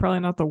experience, they're probably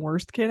not the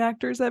worst kid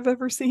actors I've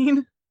ever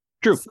seen.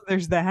 True. So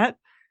there's that.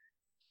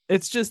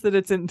 It's just that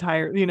it's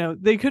entire,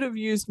 they could have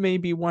used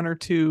maybe one or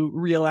two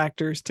real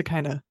actors to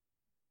kind of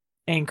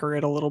anchor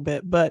it a little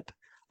bit. But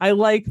I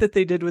like that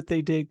they did what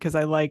they did because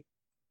I like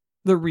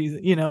the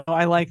reason,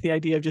 I like the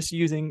idea of just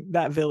using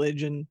that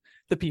village and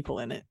the people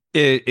in it.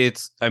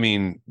 It's, I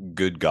mean,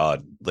 good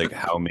God, like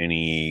how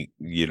many,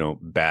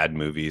 bad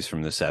movies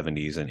from the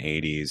 70s and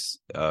 80s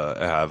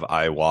have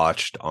I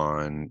watched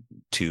on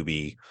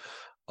Tubi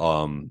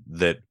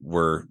that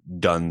were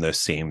done the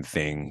same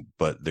thing,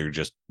 but they're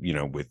just,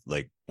 with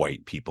like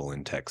white people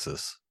in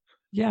Texas.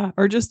 Yeah.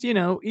 Or just,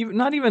 even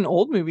not even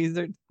old movies.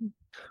 They're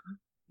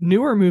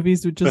newer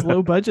movies with just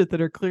low budget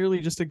that are clearly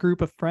just a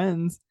group of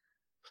friends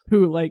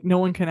who like no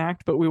one can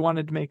act, but we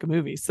wanted to make a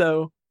movie.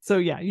 So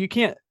yeah, you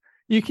can't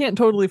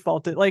totally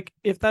fault it. Like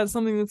if that's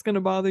something that's going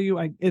to bother you,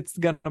 it's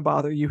going to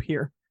bother you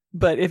here.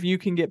 But if you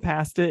can get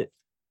past it,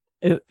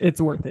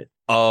 it's worth it.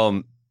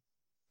 And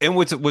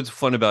what's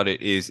fun about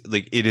it is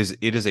like it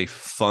is a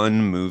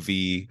fun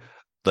movie.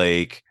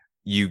 Like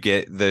you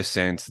get the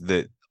sense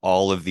that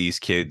all of these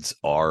kids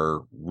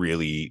are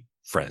really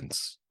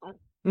friends.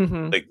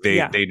 Like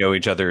they know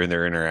each other in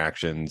their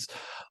interactions.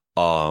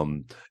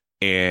 Um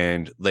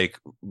and like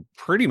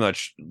pretty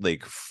much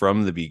like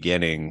from the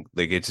beginning,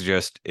 like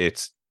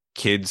it's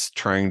kids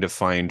trying to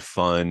find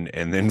fun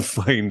and then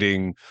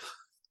finding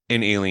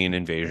an alien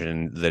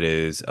invasion that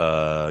is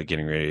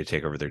getting ready to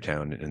take over their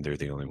town, and they're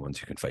the only ones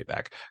who can fight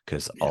back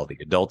because all the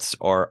adults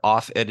are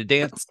off at a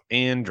dance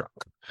and drunk.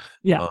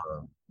 Yeah.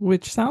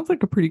 Which sounds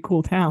like a pretty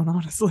cool town,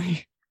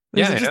 honestly.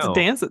 There's Yeah, I just a know.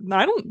 dance.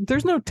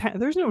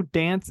 There's no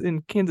dance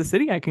in Kansas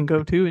City I can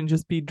go to and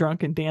just be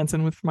drunk and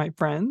dancing with my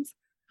friends.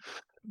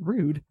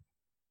 Rude.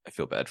 I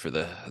feel bad for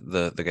the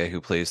guy who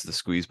plays the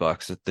squeeze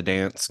box at the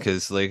dance,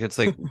 because like it's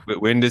like,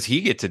 but when does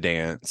he get to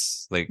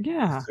dance? Like,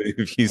 Yeah.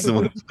 if he's the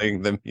one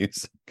playing the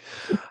music.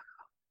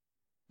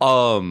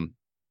 No,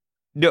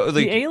 like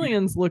The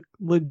aliens look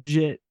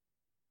legit.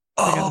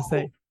 I gotta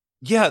say.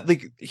 Yeah,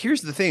 like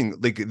here's the thing,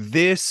 like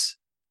this,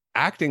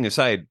 acting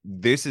aside,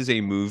 this is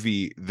a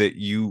movie that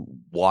you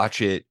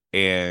watch it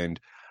and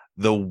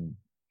the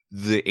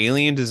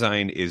alien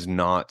design is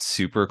not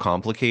super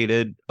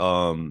complicated.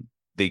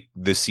 The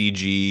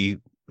CG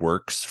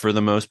works for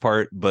the most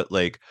part, but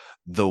like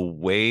the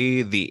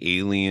way the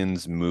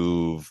aliens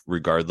move,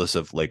 regardless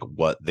of like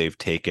what they've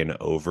taken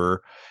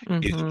over,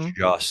 is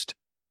just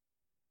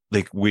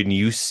like when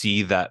you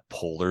see that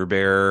polar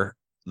bear,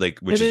 like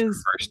which is your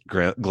first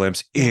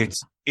glimpse,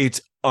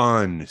 it's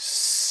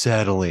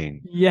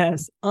unsettling.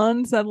 Yes,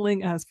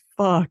 unsettling as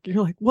fuck.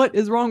 You're like, what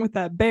is wrong with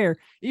that bear?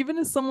 Even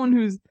as someone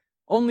who's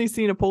only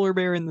seen a polar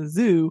bear in the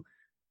zoo,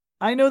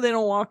 I know they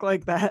don't walk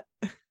like that.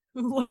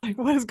 Like,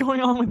 what is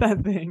going on with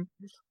that thing?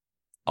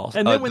 Also,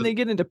 and then when they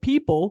get into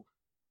people,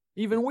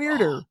 even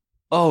weirder.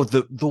 Oh,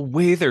 the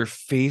way their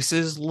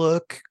faces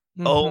look.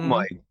 Oh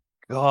my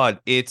god,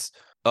 it's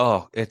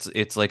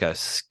like a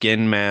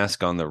skin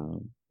mask on the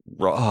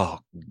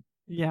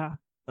yeah.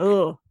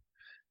 Ugh.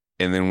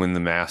 And then when the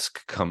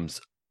mask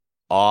comes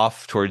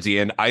off towards the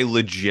end, I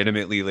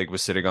legitimately like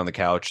was sitting on the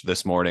couch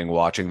this morning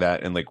watching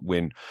that, and like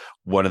when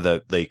one of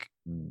the like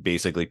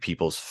basically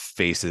people's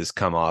faces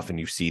come off and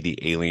you see the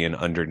alien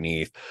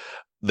underneath,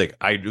 like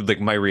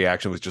my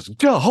reaction was just,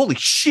 oh, holy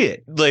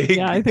shit. Like,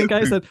 yeah, I think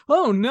I said,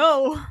 oh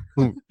no.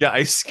 Yeah,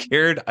 I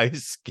scared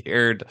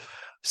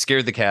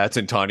the cats,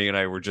 and Tawny and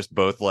I were just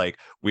both like,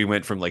 we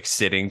went from like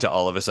sitting to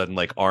all of a sudden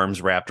like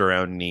arms wrapped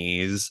around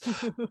knees,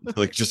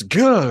 like just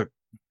good.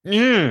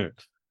 Yeah.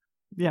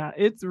 Yeah,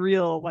 it's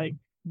real like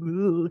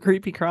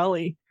creepy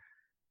crawly.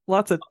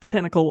 Lots of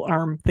tentacle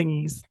arm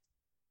thingies.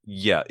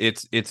 Yeah,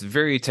 it's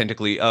very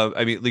tentacly.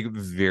 I mean, like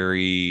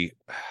very,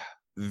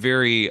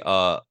 very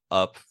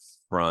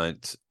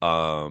upfront.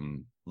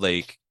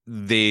 Like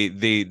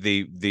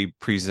they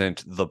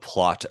present the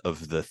plot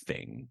of the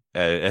thing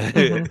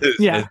as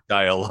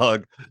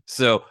dialogue.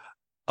 So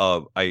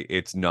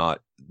it's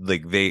not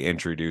like they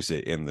introduce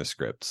it in the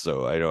script.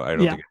 So I don't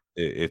think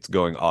it's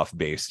going off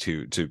base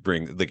to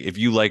bring, like, if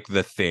you like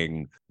the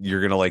thing,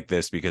 you're gonna like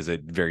this because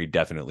it very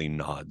definitely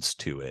nods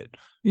to it.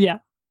 Yeah.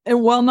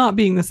 And while not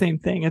being the same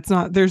thing, it's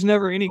not, there's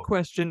never any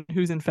question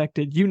who's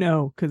infected,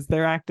 because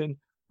they're acting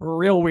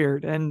real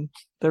weird and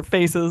their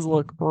faces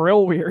look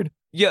real weird.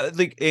 Yeah,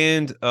 like,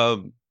 and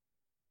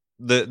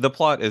the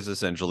plot is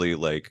essentially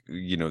like,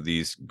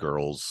 these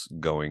girls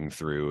going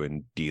through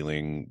and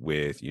dealing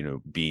with,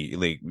 be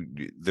like,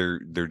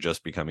 they're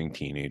just becoming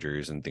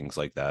teenagers and things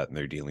like that, and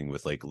they're dealing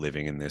with like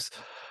living in this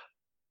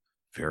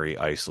very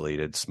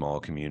isolated small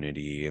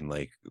community and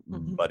like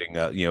butting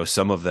up,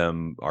 some of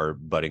them are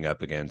butting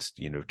up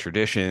against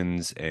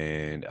traditions,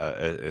 and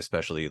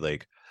especially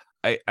like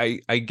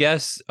I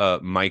guess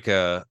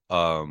Micah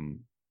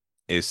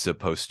is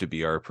supposed to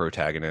be our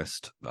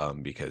protagonist,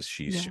 because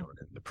she's shown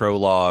in the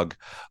prologue,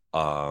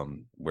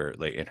 where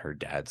like, and her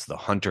dad's the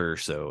hunter,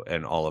 so,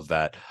 and all of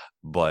that,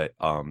 but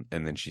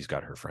and then she's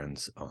got her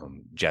friends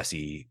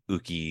Jesse,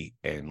 Uki,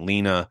 and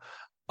Lena,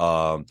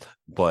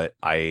 but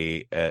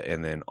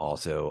and then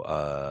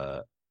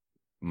also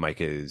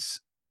Micah's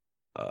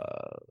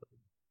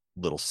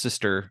little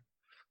sister,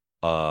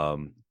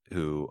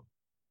 who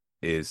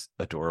is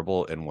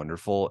adorable and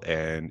wonderful,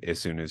 and as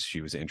soon as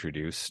she was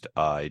introduced,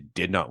 I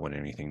did not want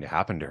anything to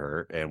happen to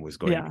her and was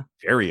going to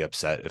be very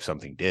upset if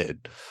something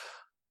did.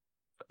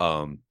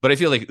 But I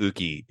feel like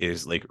Uki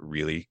is like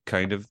really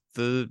kind of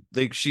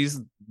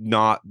she's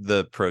not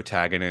the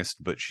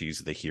protagonist, but she's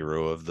the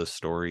hero of the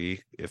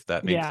story, if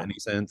that makes any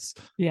sense.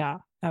 Yeah,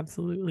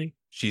 absolutely.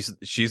 She's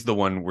the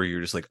one where you're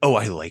just like, oh,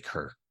 I like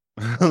her.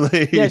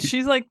 Yeah,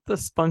 she's like the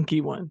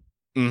spunky one.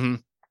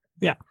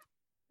 Yeah.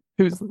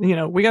 Who's, we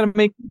gotta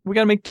make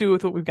do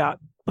with what we've got.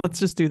 Let's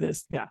just do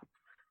this. Yeah.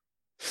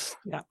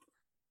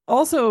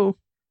 Also,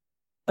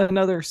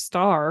 another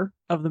star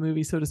of the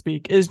movie, so to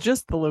speak, is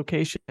just the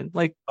location.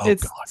 Like,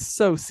 it's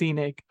so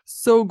scenic,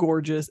 so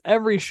gorgeous.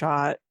 Every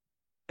shot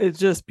is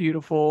just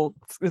beautiful.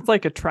 It's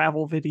like a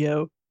travel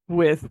video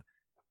with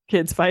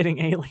kids fighting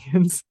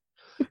aliens.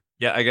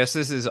 Yeah, I guess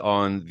this is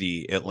on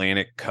the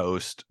Atlantic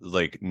coast,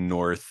 like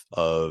north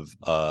of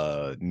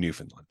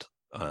Newfoundland.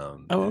 Oh,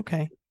 it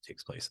okay.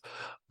 takes place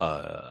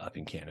up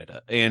in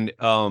Canada. And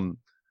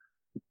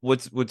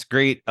what's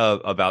great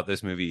about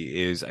this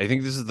movie is I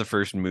think this is the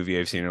first movie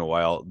I've seen in a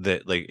while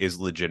that like is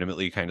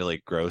legitimately kind of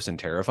like gross and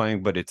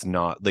terrifying, but it's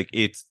not like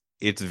it's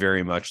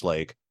very much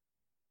like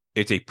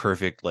it's a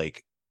perfect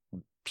like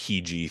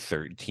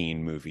PG-13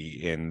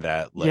 movie in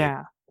that like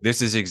Yeah.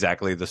 this is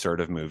exactly the sort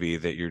of movie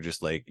that you're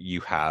just like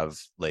you have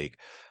like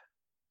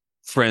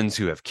friends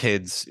who have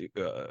kids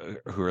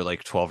who are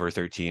like 12 or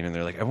 13 and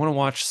they're like I want to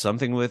watch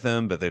something with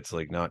them but it's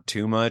like not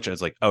too much. I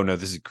was like, oh no,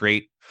 this is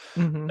great.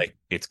 Hmm. Like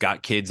it's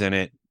got kids in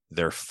it,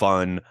 they're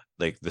fun,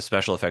 like the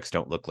special effects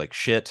don't look like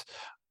shit.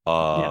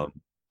 Yeah. um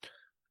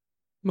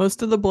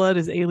Most of the blood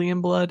is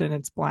alien blood and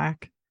it's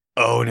black.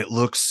 oh, and it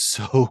looks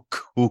so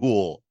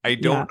cool.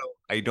 Yeah.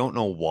 I don't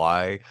know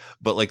why,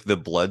 but like the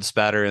blood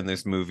spatter in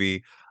this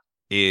movie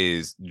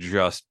is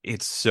just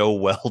it's so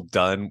well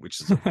done, which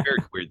is a very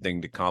weird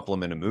thing to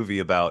compliment a movie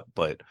about,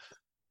 but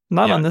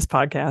Not yeah. on this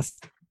podcast.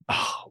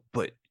 Oh,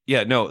 but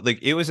yeah, no, like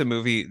it was a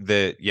movie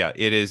that yeah,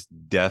 it is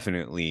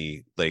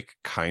definitely like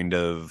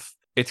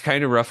it's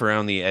kind of rough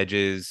around the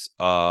edges.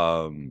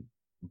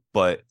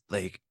 But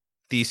like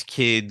these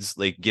kids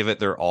like give it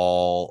their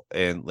all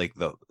and like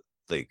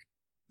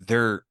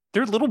they're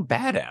little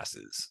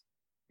badasses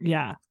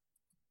Yeah,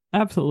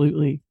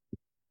 absolutely.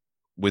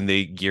 when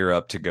they gear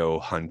up to go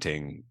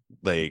hunting.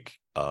 Like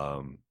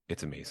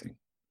it's amazing.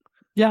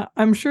 Yeah,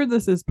 I'm sure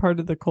this is part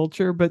of the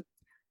culture, but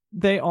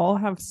they all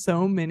have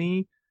so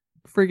many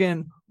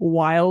friggin'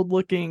 wild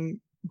looking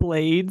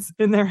blades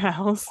in their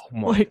house. Oh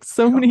my Like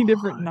so many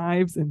different God.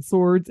 knives and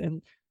swords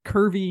and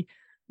curvy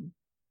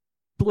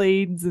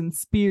blades and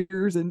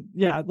spears and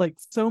yeah, like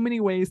so many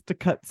ways to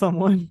cut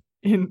someone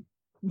in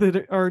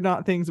that are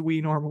not things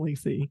we normally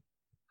see.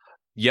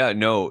 Yeah,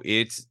 no,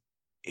 it's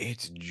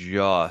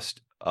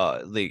just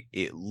like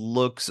it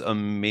looks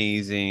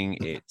amazing.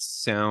 It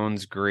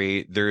sounds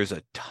great. There's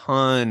a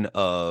ton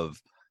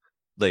of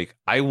like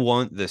I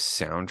want the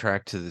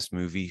soundtrack to this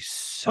movie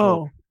so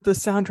Oh, the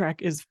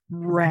soundtrack is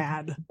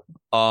rad.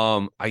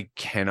 I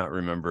cannot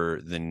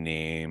remember the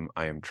name.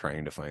 I am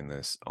trying to find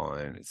this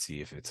on see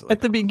if it's like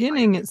At the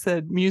beginning it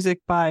said music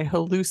by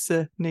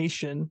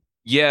Hallucination.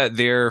 yeah,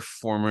 they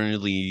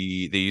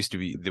used to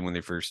be when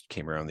they first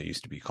came around, they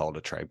used to be called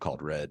A Tribe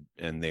Called Red,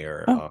 and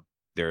Oh,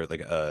 they're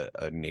like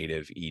a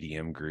native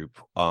EDM group.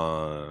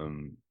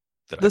 That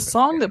the I've been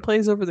song that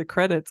plays over the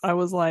credits, I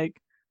was like,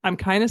 I'm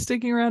kind of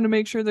sticking around to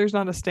make sure there's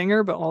not a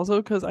stinger, but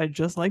also because I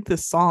just like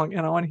this song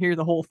and I want to hear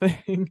the whole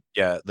thing.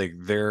 yeah, like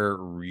they're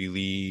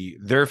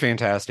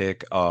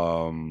fantastic.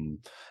 And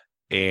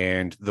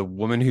the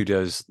woman who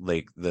does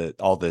like the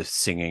all the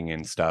singing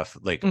and stuff,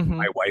 like Hmm.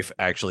 my wife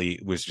actually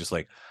was just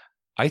like,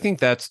 I think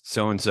that's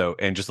so and so,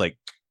 and just like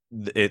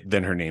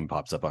then her name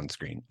pops up on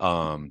screen.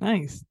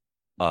 Nice.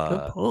 Good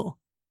Uh pull.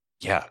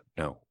 yeah,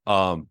 no.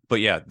 But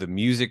yeah, the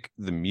music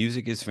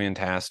is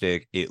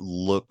fantastic. It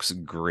looks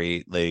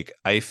great. Like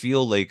I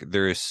feel like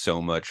there is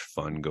so much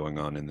fun going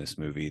on in this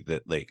movie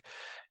that like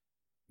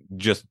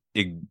just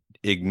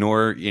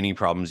ignore any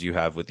problems you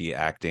have with the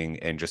acting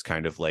and just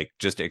kind of like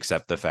just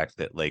accept the fact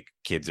that like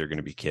kids are going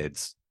to be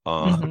kids.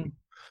 Hmm.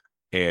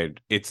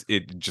 And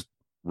it just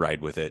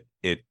ride with it.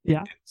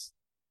 Yeah. It's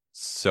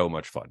so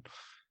much fun.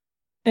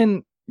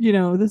 And, you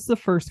know, this is the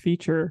first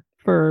feature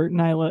for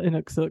Nyla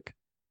Inukshuk.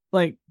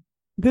 Like,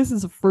 this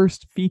is a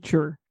first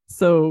feature.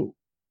 So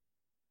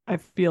I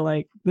feel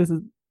like this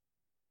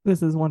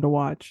is one to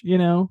watch, you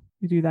know?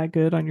 You do that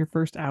good on your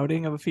first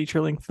outing of a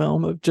feature length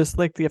film of just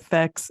like the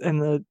effects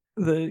and the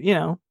you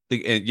know.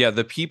 Yeah,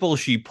 the people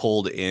she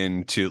pulled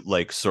in to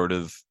like sort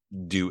of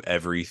do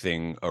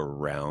everything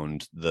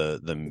around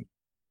the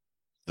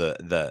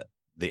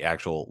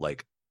actual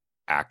like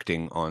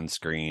acting on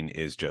screen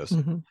is just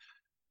Mhm.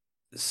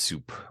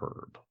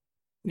 superb.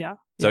 Yeah.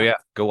 So yeah,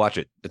 go watch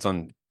it. It's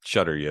on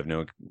Shudder. You have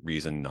no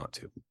reason not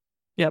to.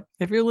 Yep.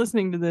 If you're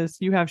listening to this,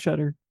 you have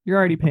Shudder. You're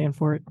already paying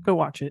for it. Go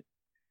watch it.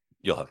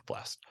 You'll have a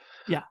blast.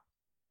 Yeah.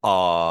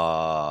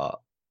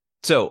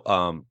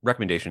 So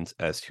recommendations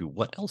as to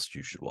what else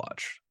you should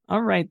watch.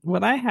 All right.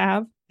 What I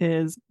have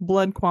is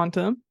Blood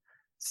Quantum.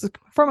 So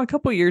from a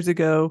couple years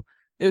ago.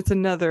 It's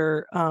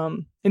another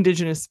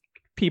indigenous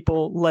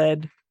people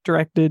led,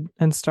 directed,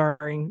 and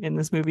starring in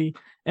this movie.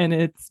 And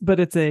it's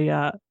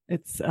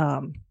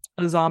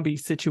a zombie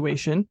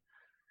situation.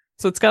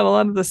 So it's got a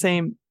lot of the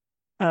same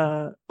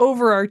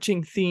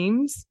overarching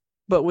themes,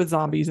 but with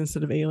zombies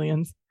instead of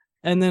aliens.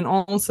 And then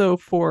also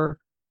for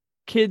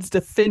kids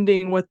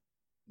defending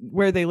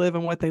where they live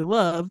and what they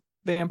love,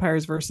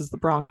 Vampires versus the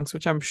Bronx,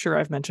 which I'm sure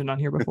I've mentioned on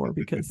here before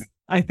because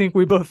I think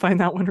we both find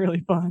that one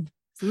really fun.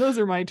 So those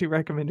are my two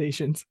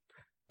recommendations.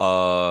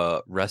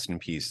 Rest in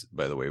peace,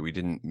 by the way. We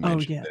didn't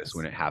mention this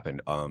when it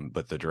happened.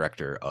 But the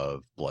director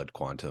of Blood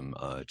Quantum,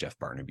 Jeff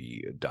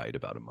Barnaby, died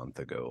about a month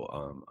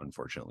ago.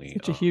 Unfortunately.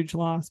 Such a huge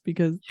loss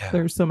because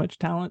there's so much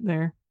talent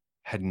there.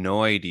 Had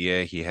no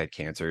idea he had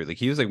cancer. Like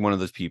he was like one of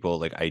those people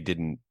like I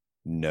didn't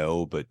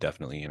know, but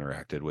definitely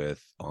interacted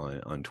with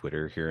on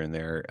Twitter here and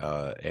there.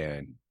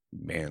 And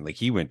man, like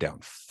he went down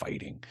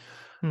fighting.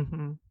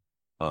 Mm-hmm.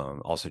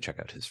 Also check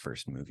out his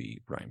first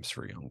movie, Rhymes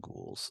for Young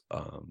Ghouls.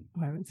 I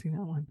haven't seen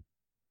that one.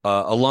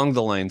 Along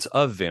the lines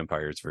of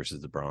Vampires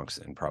versus the Bronx,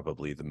 and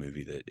probably the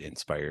movie that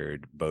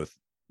inspired both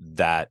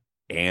that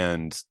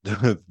and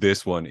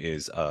this one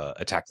is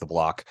Attack the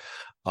Block.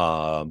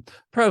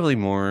 Probably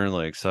more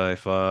like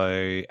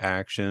sci-fi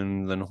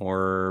action than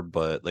horror,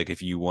 but like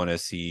if you want to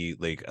see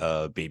like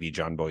baby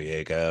John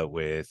Boyega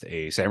with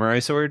a samurai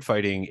sword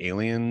fighting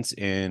aliens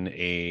in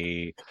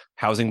a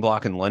housing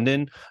block in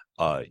London,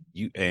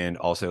 you and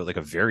also like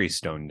a very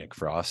stoned Nick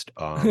Frost,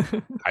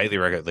 highly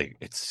recommend. Like,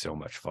 it's so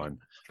much fun.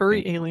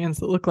 Furry aliens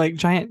that look like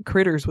giant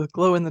critters with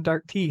glow in the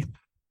dark teeth.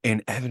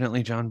 And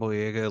evidently John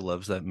Boyega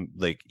loves that,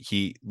 like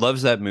he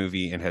loves that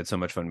movie and had so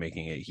much fun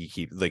making it. He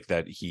keep like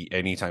that.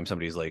 Anytime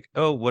somebody's like,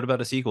 "Oh, what about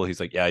a sequel?" He's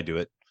like, "Yeah, I do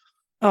it."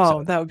 Oh,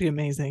 So, that would be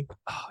amazing.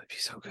 oh, it'd be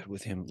so good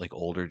with him, like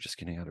older, just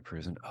getting out of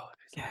prison. Oh,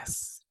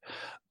 yes.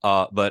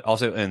 But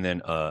also, and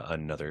then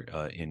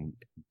another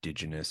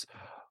indigenous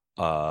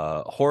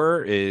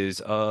horror is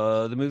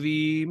the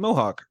movie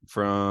Mohawk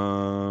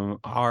from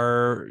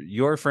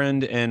your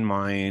friend and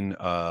mine,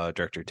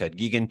 director Ted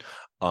Geoghegan.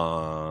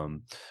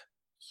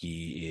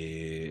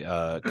 He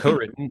is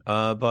co-written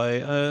by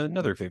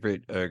another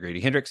favorite,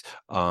 Grady Hendrix.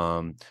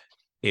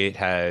 It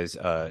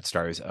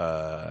stars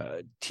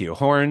Tio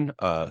Horn,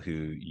 who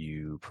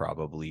you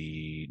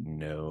probably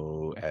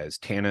know as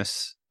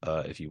Tanis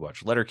if you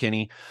watch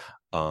Letterkenny,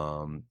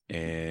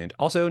 and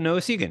also Noah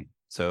Segan.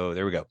 So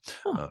there we go,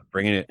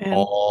 bringing it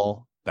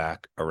all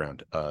back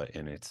around,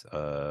 and it's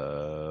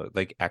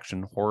like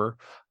action horror,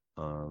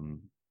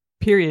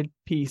 period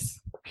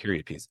piece,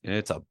 and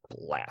it's a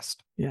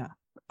blast. Yeah.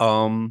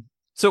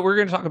 So we're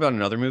going to talk about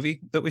another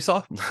movie that we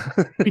saw.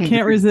 We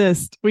can't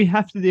resist. We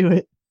have to do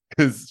it.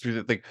 Because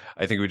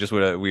I think we just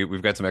would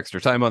we've got some extra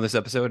time on this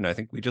episode, and I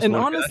think we just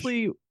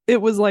honestly,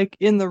 it was like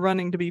in the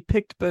running to be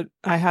picked, but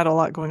I had a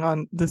lot going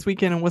on this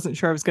weekend and wasn't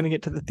sure I was going to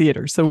get to the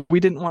theater, so we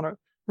didn't want to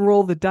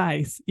roll the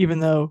dice,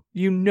 even though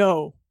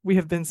we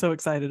have been so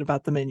excited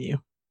about the menu.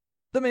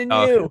 The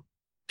menu,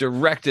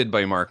 directed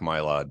by Mark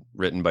Mylod,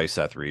 written by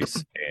Seth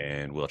Reese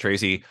and Will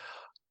Tracy.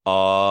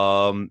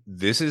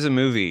 This is a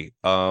movie.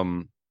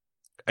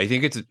 I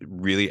think it's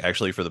really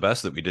actually for the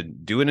best that we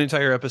didn't do an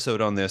entire episode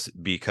on this,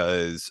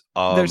 because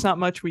there's not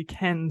much we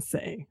can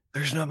say.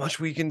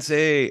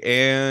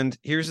 And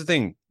here's the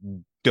thing.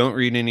 Don't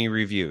read any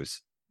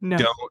reviews. No.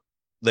 Don't,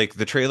 like,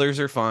 the trailers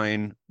are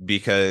fine,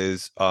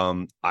 because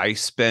I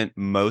spent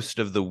most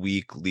of the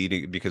week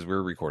leading, because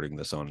we're recording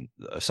this on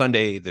a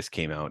Sunday. This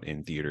came out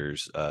in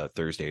theaters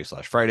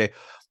Thursday/Friday.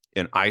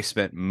 And I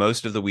spent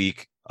most of the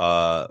week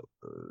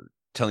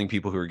telling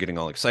people who are getting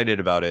all excited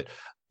about it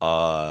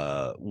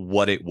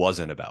what it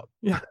wasn't about.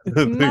 Yeah,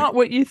 it's not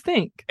what you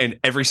think. And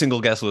every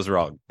single guess was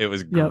wrong. It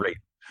was great.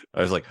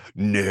 I was like,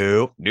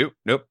 nope.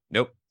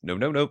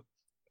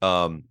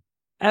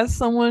 As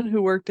someone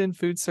who worked in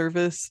food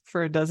service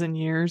for a dozen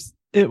years,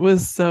 it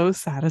was so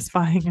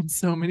satisfying in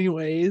so many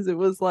ways. It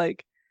was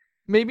like,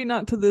 maybe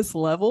not to this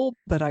level,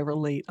 but I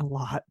relate a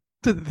lot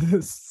to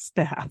this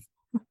staff.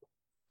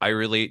 I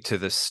relate to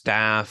the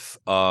staff.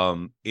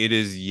 It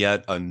is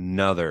yet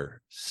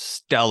another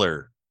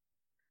stellar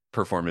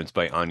performance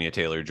by Anya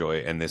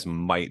Taylor-Joy, and this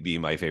might be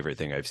my favorite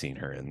thing I've seen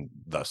her in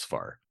thus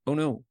far. Oh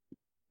no.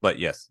 But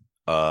yes,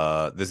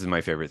 this is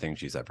my favorite thing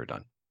she's ever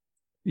done.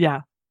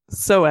 Yeah,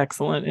 so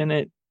excellent in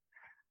it.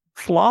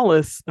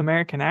 Flawless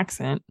American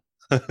accent.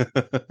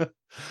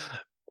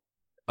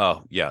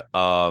 Oh yeah.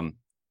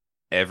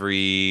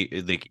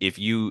 If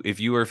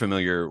you are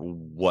familiar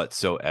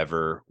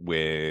whatsoever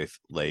with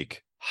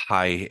like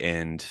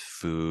high-end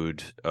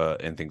food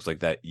and things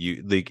like that,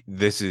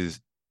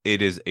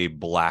 it is a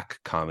black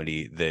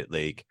comedy that,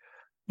 like,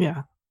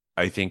 yeah,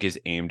 I think is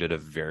aimed at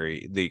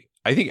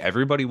I think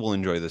everybody will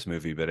enjoy this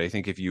movie, but I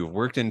think if you've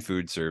worked in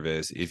food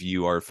service, if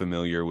you are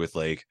familiar with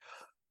like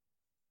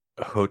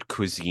haute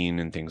cuisine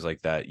and things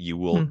like that, you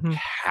will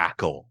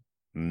cackle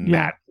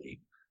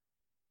madly.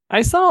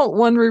 I saw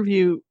one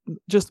review,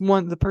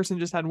 the person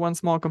just had one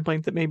small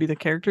complaint that maybe the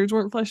characters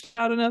weren't fleshed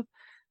out enough.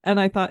 And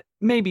I thought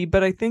maybe,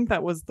 but I think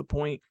that was the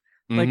point.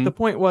 Like, the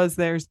point was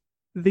there's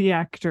the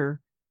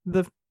actor,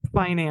 the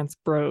finance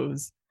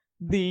bros,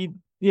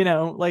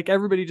 like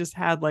everybody just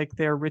had like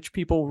their rich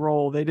people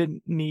role. You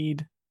didn't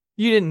need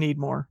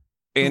more.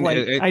 And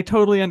I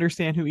totally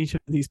understand who each of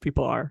these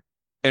people are.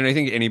 And I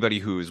think anybody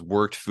who's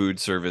worked food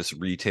service,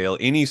 retail,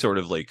 any sort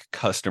of like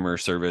customer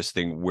service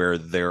thing where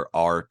there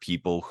are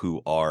people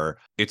who are,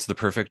 it's the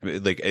perfect,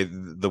 like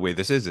the way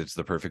this is, it's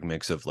the perfect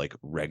mix of like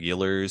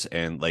regulars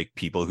and like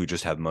people who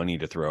just have money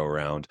to throw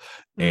around.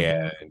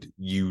 And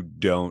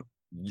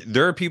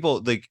there are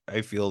people, like,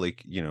 I feel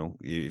like,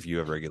 if you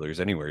have regulars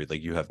anywhere,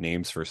 like you have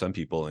names for some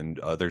people, and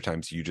other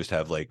times you just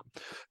have like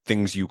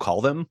things you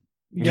call them.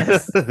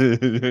 Yes.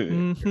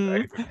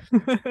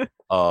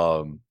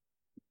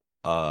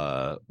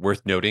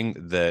 Worth noting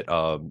that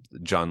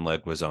John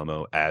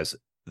Leguizamo as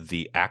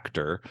the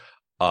actor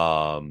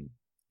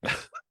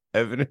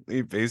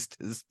evidently based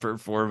his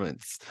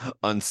performance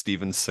on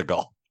Steven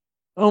Seagal.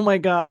 Oh my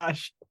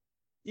gosh.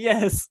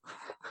 Yes.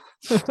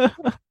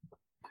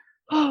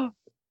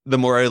 The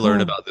more I learn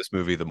Oh. about this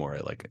movie, the more I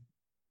like it.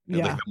 And,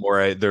 like Yeah.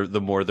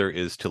 the more there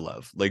is to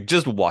love. Like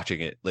just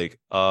watching it, like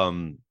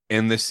and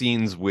the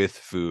scenes with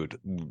food,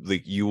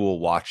 like you will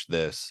watch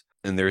this,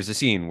 and there's a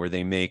scene where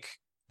they make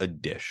a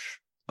dish.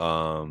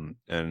 And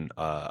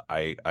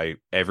I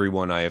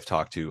everyone I have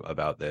talked to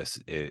about this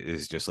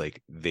is just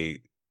like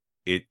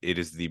it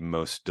is the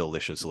most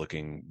delicious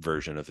looking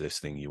version of this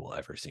thing you will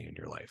ever see in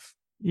your life.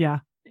 Yeah.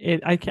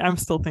 I'm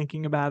still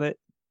thinking about it.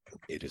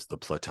 It is the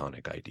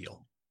platonic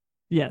ideal.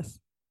 Yes.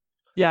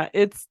 Yeah.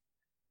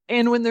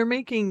 And when they're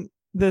making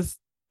this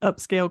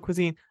upscale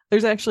cuisine, there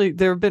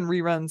have been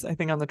reruns, I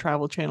think, on the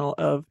Travel Channel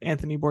of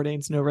Anthony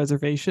Bourdain's No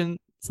Reservations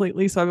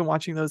lately. So I've been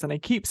watching those, and I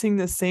keep seeing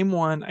this same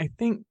one. I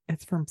think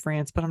it's from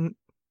France, but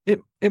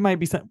it might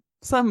be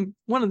some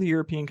one of the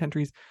European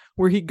countries,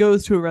 where he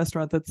goes to a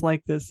restaurant that's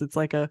like this. It's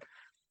like a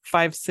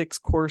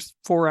 5-6 course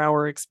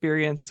 4-hour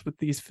experience with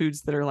these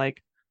foods that are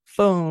like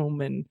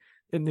foam and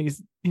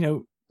these,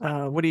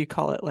 what do you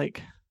call it,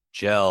 like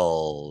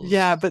Gels.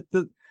 yeah, but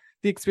the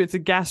experience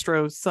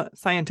of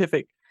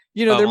scientific,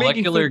 they're making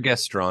molecular food.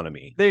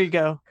 gastronomy. There you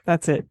go.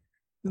 That's it.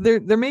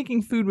 They're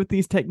making food with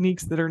these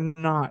techniques that are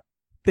not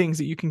things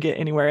that you can get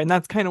anywhere, and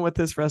that's kind of what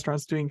this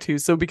restaurant's doing too.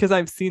 So because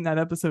I've seen that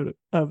episode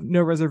of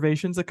No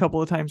Reservations a couple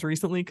of times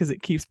recently because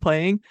it keeps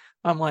playing,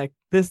 I'm like,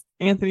 this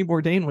Anthony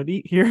Bourdain would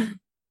eat here.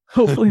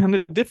 Hopefully on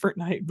a different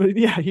night, but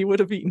yeah, he would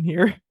have eaten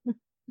here.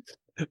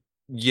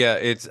 Yeah,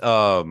 it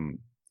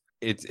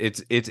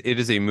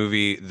is a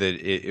movie that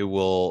it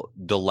will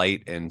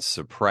delight and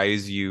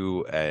surprise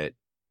you at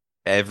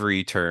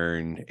every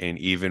turn, and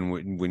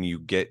even when you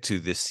get to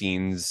the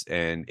scenes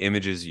and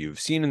images you've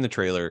seen in the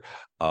trailer,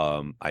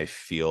 I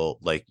feel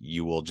like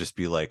you will just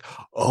be like,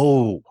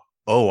 oh,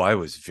 I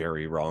was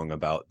very wrong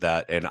about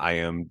that, and I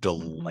am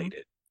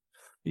delighted.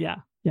 Yeah,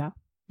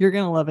 you're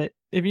gonna love it.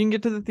 If you can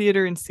get to the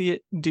theater and see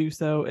it, do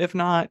so. If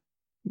not,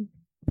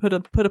 put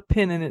a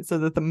pin in it so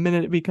that the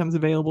minute it becomes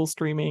available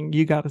streaming,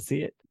 you got to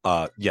see it.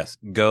 Yes,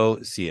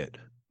 go see it.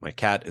 My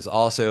cat is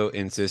also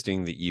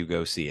insisting that you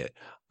go see it.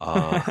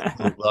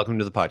 Welcome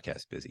to the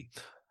podcast, Busy.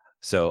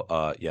 So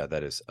yeah,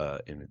 that is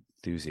an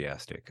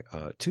enthusiastic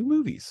 2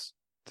 movies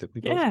that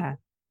we both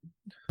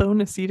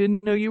bonus you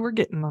didn't know you were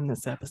getting on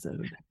this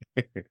episode.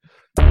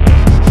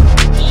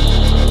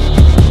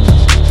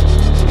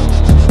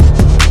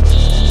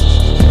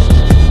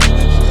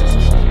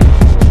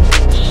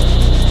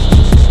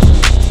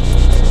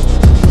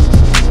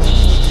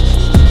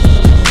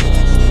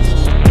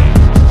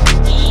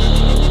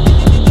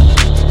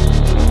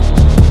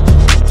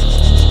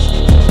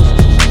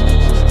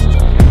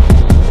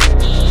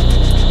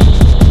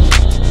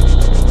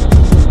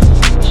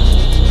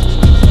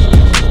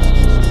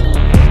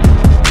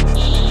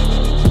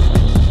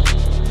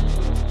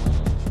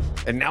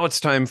 And now it's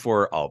time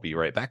for I'll Be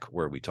Right Back,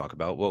 where we talk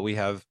about what we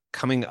have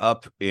coming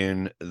up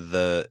in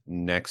the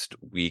next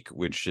week,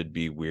 which should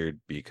be weird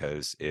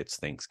because it's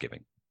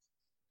Thanksgiving.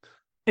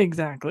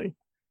 Exactly.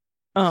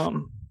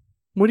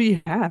 What do you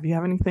have? You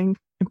have anything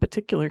in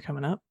particular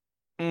coming up?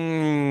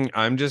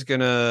 I'm just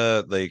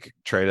gonna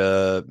try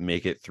to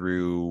make it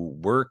through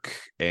work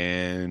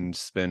and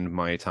spend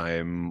my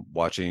time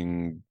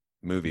watching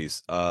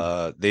movies.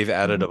 They've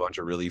added a bunch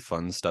of really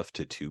fun stuff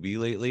to Tubi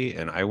lately,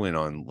 and I went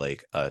on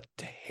a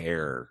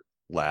tear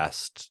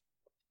last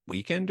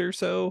weekend or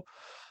so.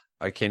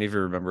 I can't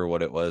even remember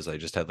what it was. I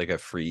just had a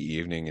free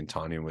evening, and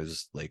Tanya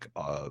was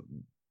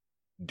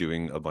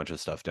doing a bunch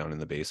of stuff down in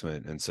the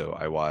basement, and so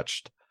I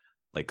watched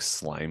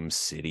Slime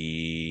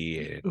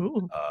City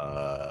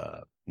and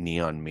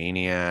Neon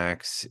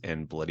Maniacs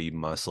and Bloody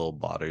Muscle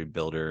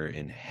Bodybuilder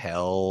in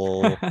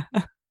Hell.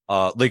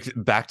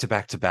 Back to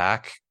back to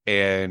back,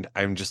 and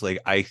I'm just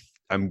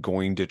I'm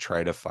going to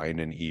try to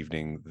find an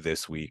evening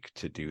this week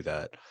to do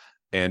that.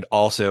 And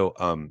also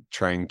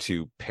trying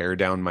to pare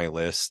down my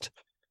list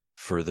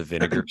for the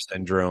Vinegar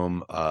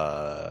Syndrome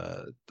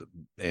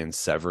and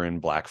Severin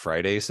Black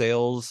Friday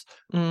sales,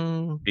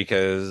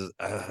 because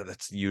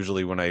that's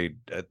usually when I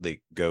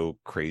go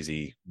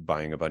crazy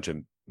buying a bunch of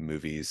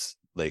movies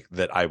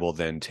that I will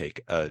then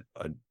take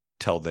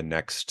till the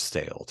next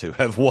sale to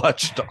have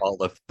watched all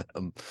of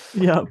them.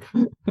 Yep.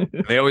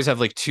 They always have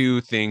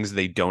 2 things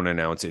they don't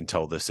announce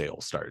until the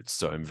sale starts,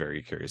 so I'm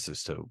very curious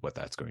as to what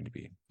that's going to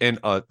be. And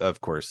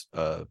of course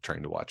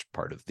trying to watch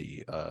part of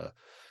the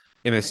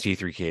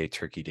MST3K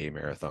Turkey Day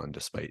Marathon,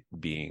 despite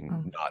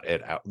being not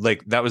at out.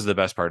 That was the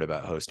best part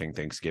about hosting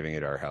Thanksgiving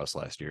at our house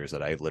last year, is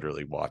that I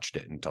literally watched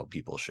it until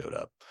people showed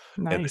up.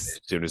 Nice. And as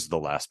soon as the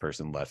last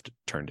person left,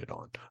 turned it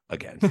on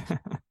again.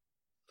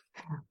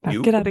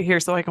 Now get out of here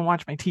so I can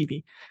watch my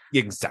TV.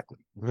 Exactly.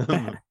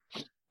 I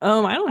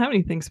don't have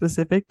anything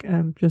specific.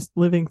 I'm just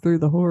living through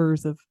the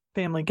horrors of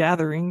family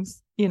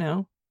gatherings,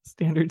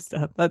 standard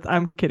stuff.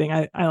 I'm kidding.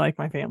 I like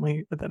my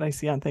family that I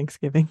see on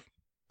Thanksgiving.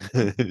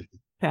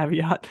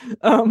 Caveat.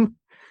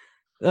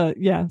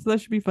 Yeah, so that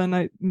should be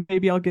fun.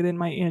 Maybe I'll get in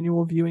my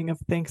annual viewing of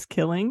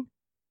Thanksgiving.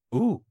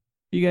 Ooh.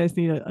 You guys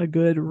need a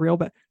good real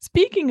bad.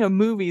 Speaking of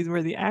movies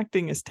where the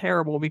acting is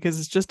terrible because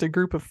it's just a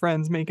group of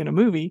friends making a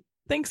movie,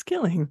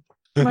 Thanksgiving.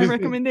 My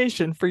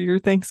recommendation for your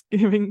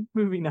Thanksgiving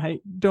movie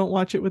night: don't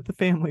watch it with the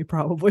family,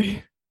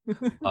 probably.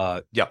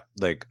 Yeah,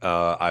 like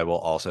I will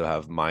also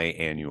have my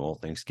annual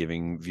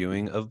Thanksgiving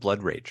viewing of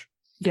Blood Rage.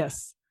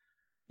 Yes.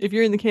 If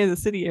you're in the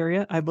Kansas City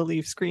area, I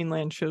believe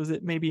Screenland shows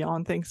it maybe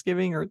on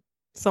Thanksgiving or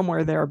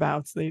somewhere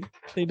thereabouts. They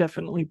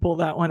definitely pull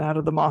that one out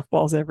of the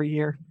mothballs every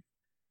year.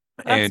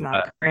 That's And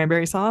not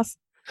cranberry sauce.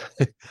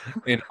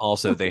 and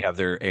also they have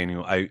their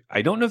annual.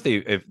 I don't know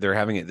if they're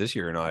having it this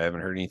year or not. I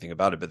haven't heard anything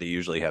about it, but they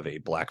usually have a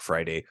Black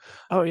Friday.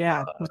 Oh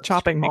yeah, the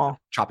chopping mall.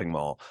 Chopping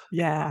mall.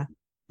 Yeah.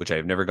 Which I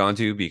have never gone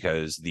to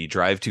because the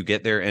drive to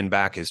get there and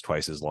back is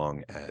twice as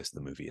long as the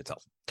movie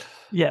itself.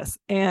 Yes,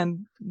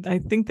 and I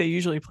think they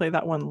usually play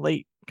that one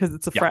late because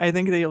it's a Friday. I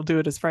think they'll do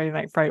it as Friday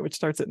Night Fright, which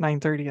starts at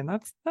 9:30, and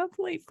that's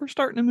late for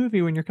starting a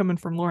movie when you're coming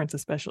from Lawrence,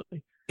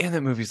 especially. And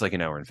that movie's like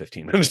an hour and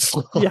 15 minutes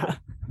long. Yeah.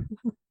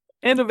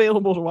 And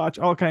available to watch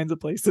all kinds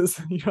of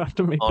places. You have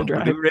to make on the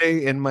drive.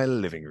 Blu-ray in my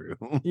living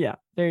room. Yeah,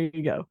 there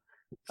you go.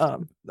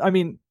 I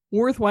mean,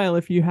 worthwhile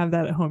if you have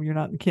that at home. You're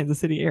not in the Kansas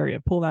City area.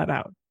 Pull that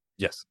out.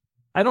 Yes.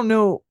 I don't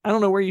know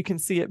where you can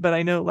see it, but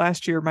I know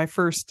last year my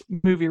first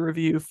movie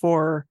review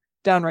for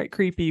Downright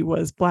Creepy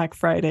was Black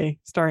Friday,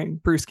 starring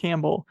Bruce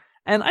Campbell,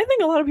 and I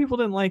think a lot of people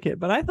didn't like it,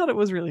 but I thought it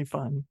was really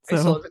fun. So I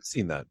still haven't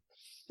seen that.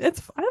 I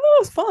thought it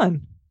was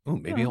fun. Oh,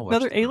 maybe I'll watch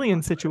another it.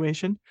 alien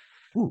situation.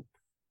 Ooh.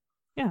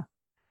 Yeah.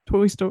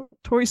 Toy Store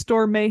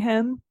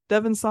Mayhem.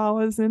 Devon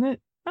Sawa's in it.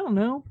 I don't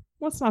know.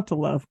 What's not to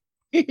love?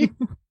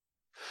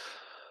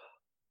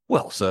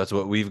 Well, so that's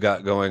what we've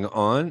got going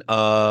on.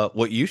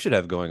 What you should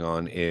have going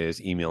on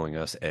is emailing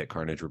us at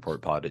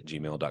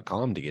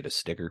carnagereportpod@gmail.com to get a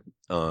sticker.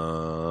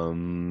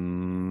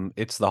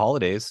 It's the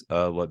holidays.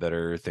 What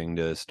better thing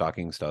to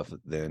stocking stuff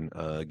than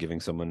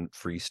giving someone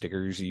free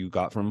stickers you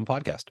got from a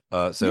podcast?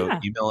 So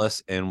email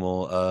us and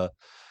we'll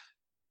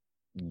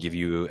give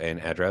you an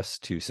address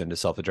to send a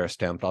self-addressed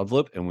stamped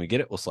envelope, and we get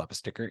it. We'll slap a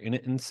sticker in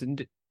it and send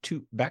it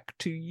back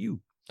to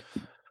you.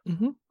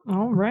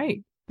 All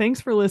right. Thanks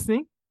for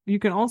listening. You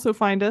can also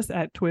find us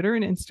at Twitter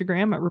and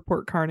Instagram at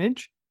Report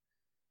Carnage.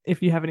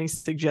 If you have any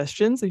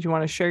suggestions, if you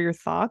want to share your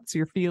thoughts,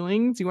 your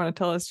feelings, you want to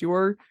tell us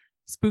your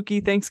spooky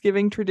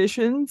Thanksgiving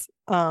traditions,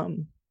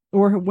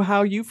 or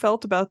how you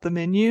felt about the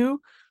menu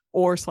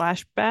or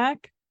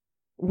Slashback,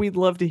 we'd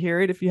love to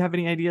hear it. If you have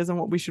any ideas on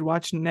what we should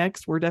watch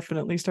next, we're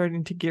definitely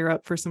starting to gear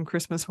up for some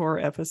Christmas horror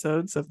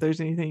episodes. So if there's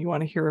anything you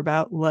want to hear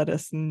about, let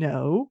us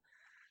know.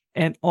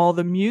 And all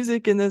the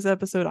music in this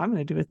episode, I'm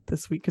going to do it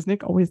this week because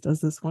Nick always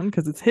does this one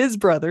because it's his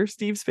brother,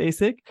 Steve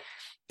Spacek,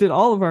 did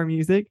all of our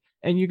music.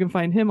 And you can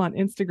find him on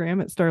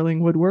Instagram at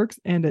Starling Woodworks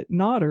and at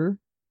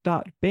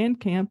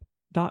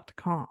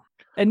nodder.bandcamp.com.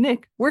 And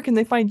Nick, where can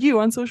they find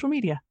you on social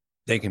media?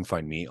 They can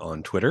find me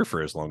on Twitter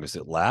for as long as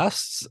it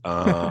lasts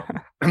at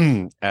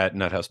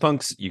Nuthouse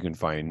Punks. You can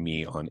find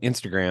me on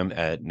Instagram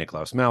at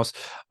Nicklaus Mouse.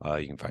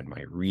 You can find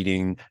my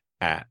reading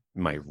at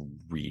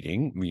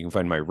you can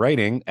find my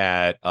writing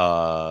at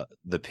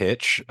The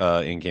Pitch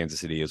in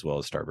Kansas City, as well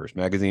as Starburst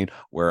Magazine,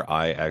 where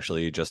I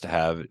actually just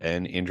have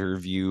an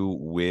interview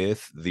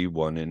with the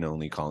one and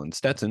only Colin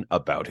Stetson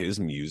about his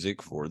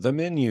music for the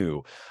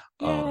menu.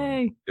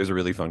 It was a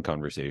really fun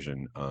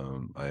conversation.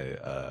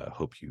 I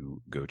hope you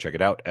go check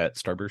it out at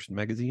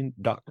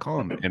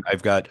starburstmagazine.com. And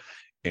I've got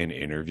an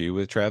interview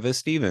with Travis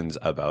Stevens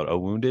about a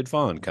wounded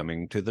fawn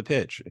coming to The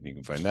Pitch, and you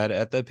can find that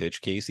at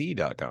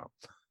thepitchkc.com.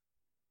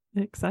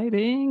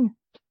 Exciting.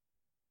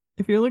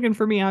 If you're looking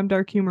for me, I'm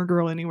Dark Humor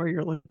Girl anywhere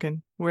you're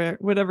looking.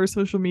 Whatever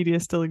social media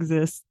still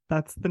exists,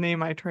 that's the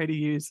name I try to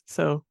use.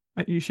 So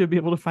you should be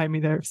able to find me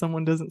there if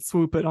someone doesn't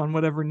swoop it on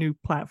whatever new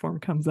platform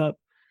comes up.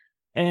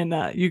 And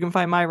you can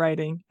find my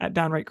writing at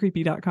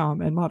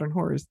downrightcreepy.com and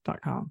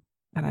modernhorrors.com.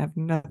 And I have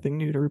nothing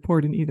new to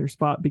report in either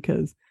spot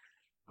because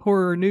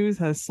horror news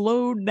has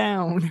slowed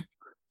down.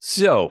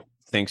 So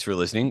thanks for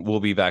listening. We'll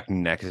be back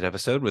next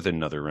episode with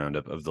another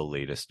roundup of the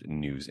latest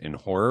news in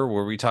horror,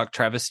 where we talk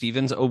Travis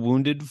Stevens, A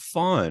Wounded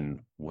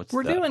Fawn.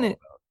 We're doing it.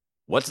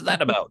 What's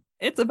that about?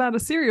 It's about a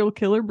serial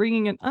killer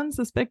bringing an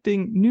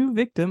unsuspecting new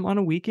victim on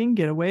a weekend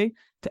getaway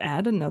to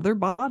add another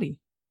body.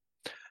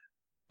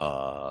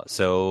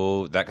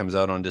 So that comes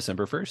out on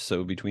December 1st.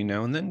 So between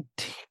now and then,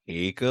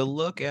 take a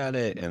look at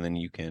it, and then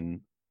you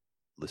can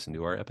listen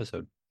to our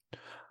episode.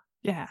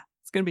 Yeah,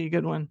 it's going to be a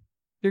good one.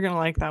 You're going to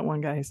like that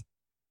one, guys.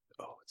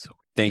 Oh, it's so.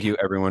 Thank you,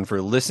 everyone,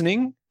 for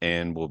listening,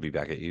 and we'll be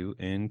back at you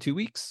in 2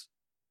 weeks.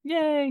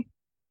 Yay.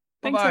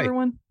 Thanks, Bye-bye.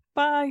 everyone.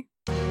 Bye.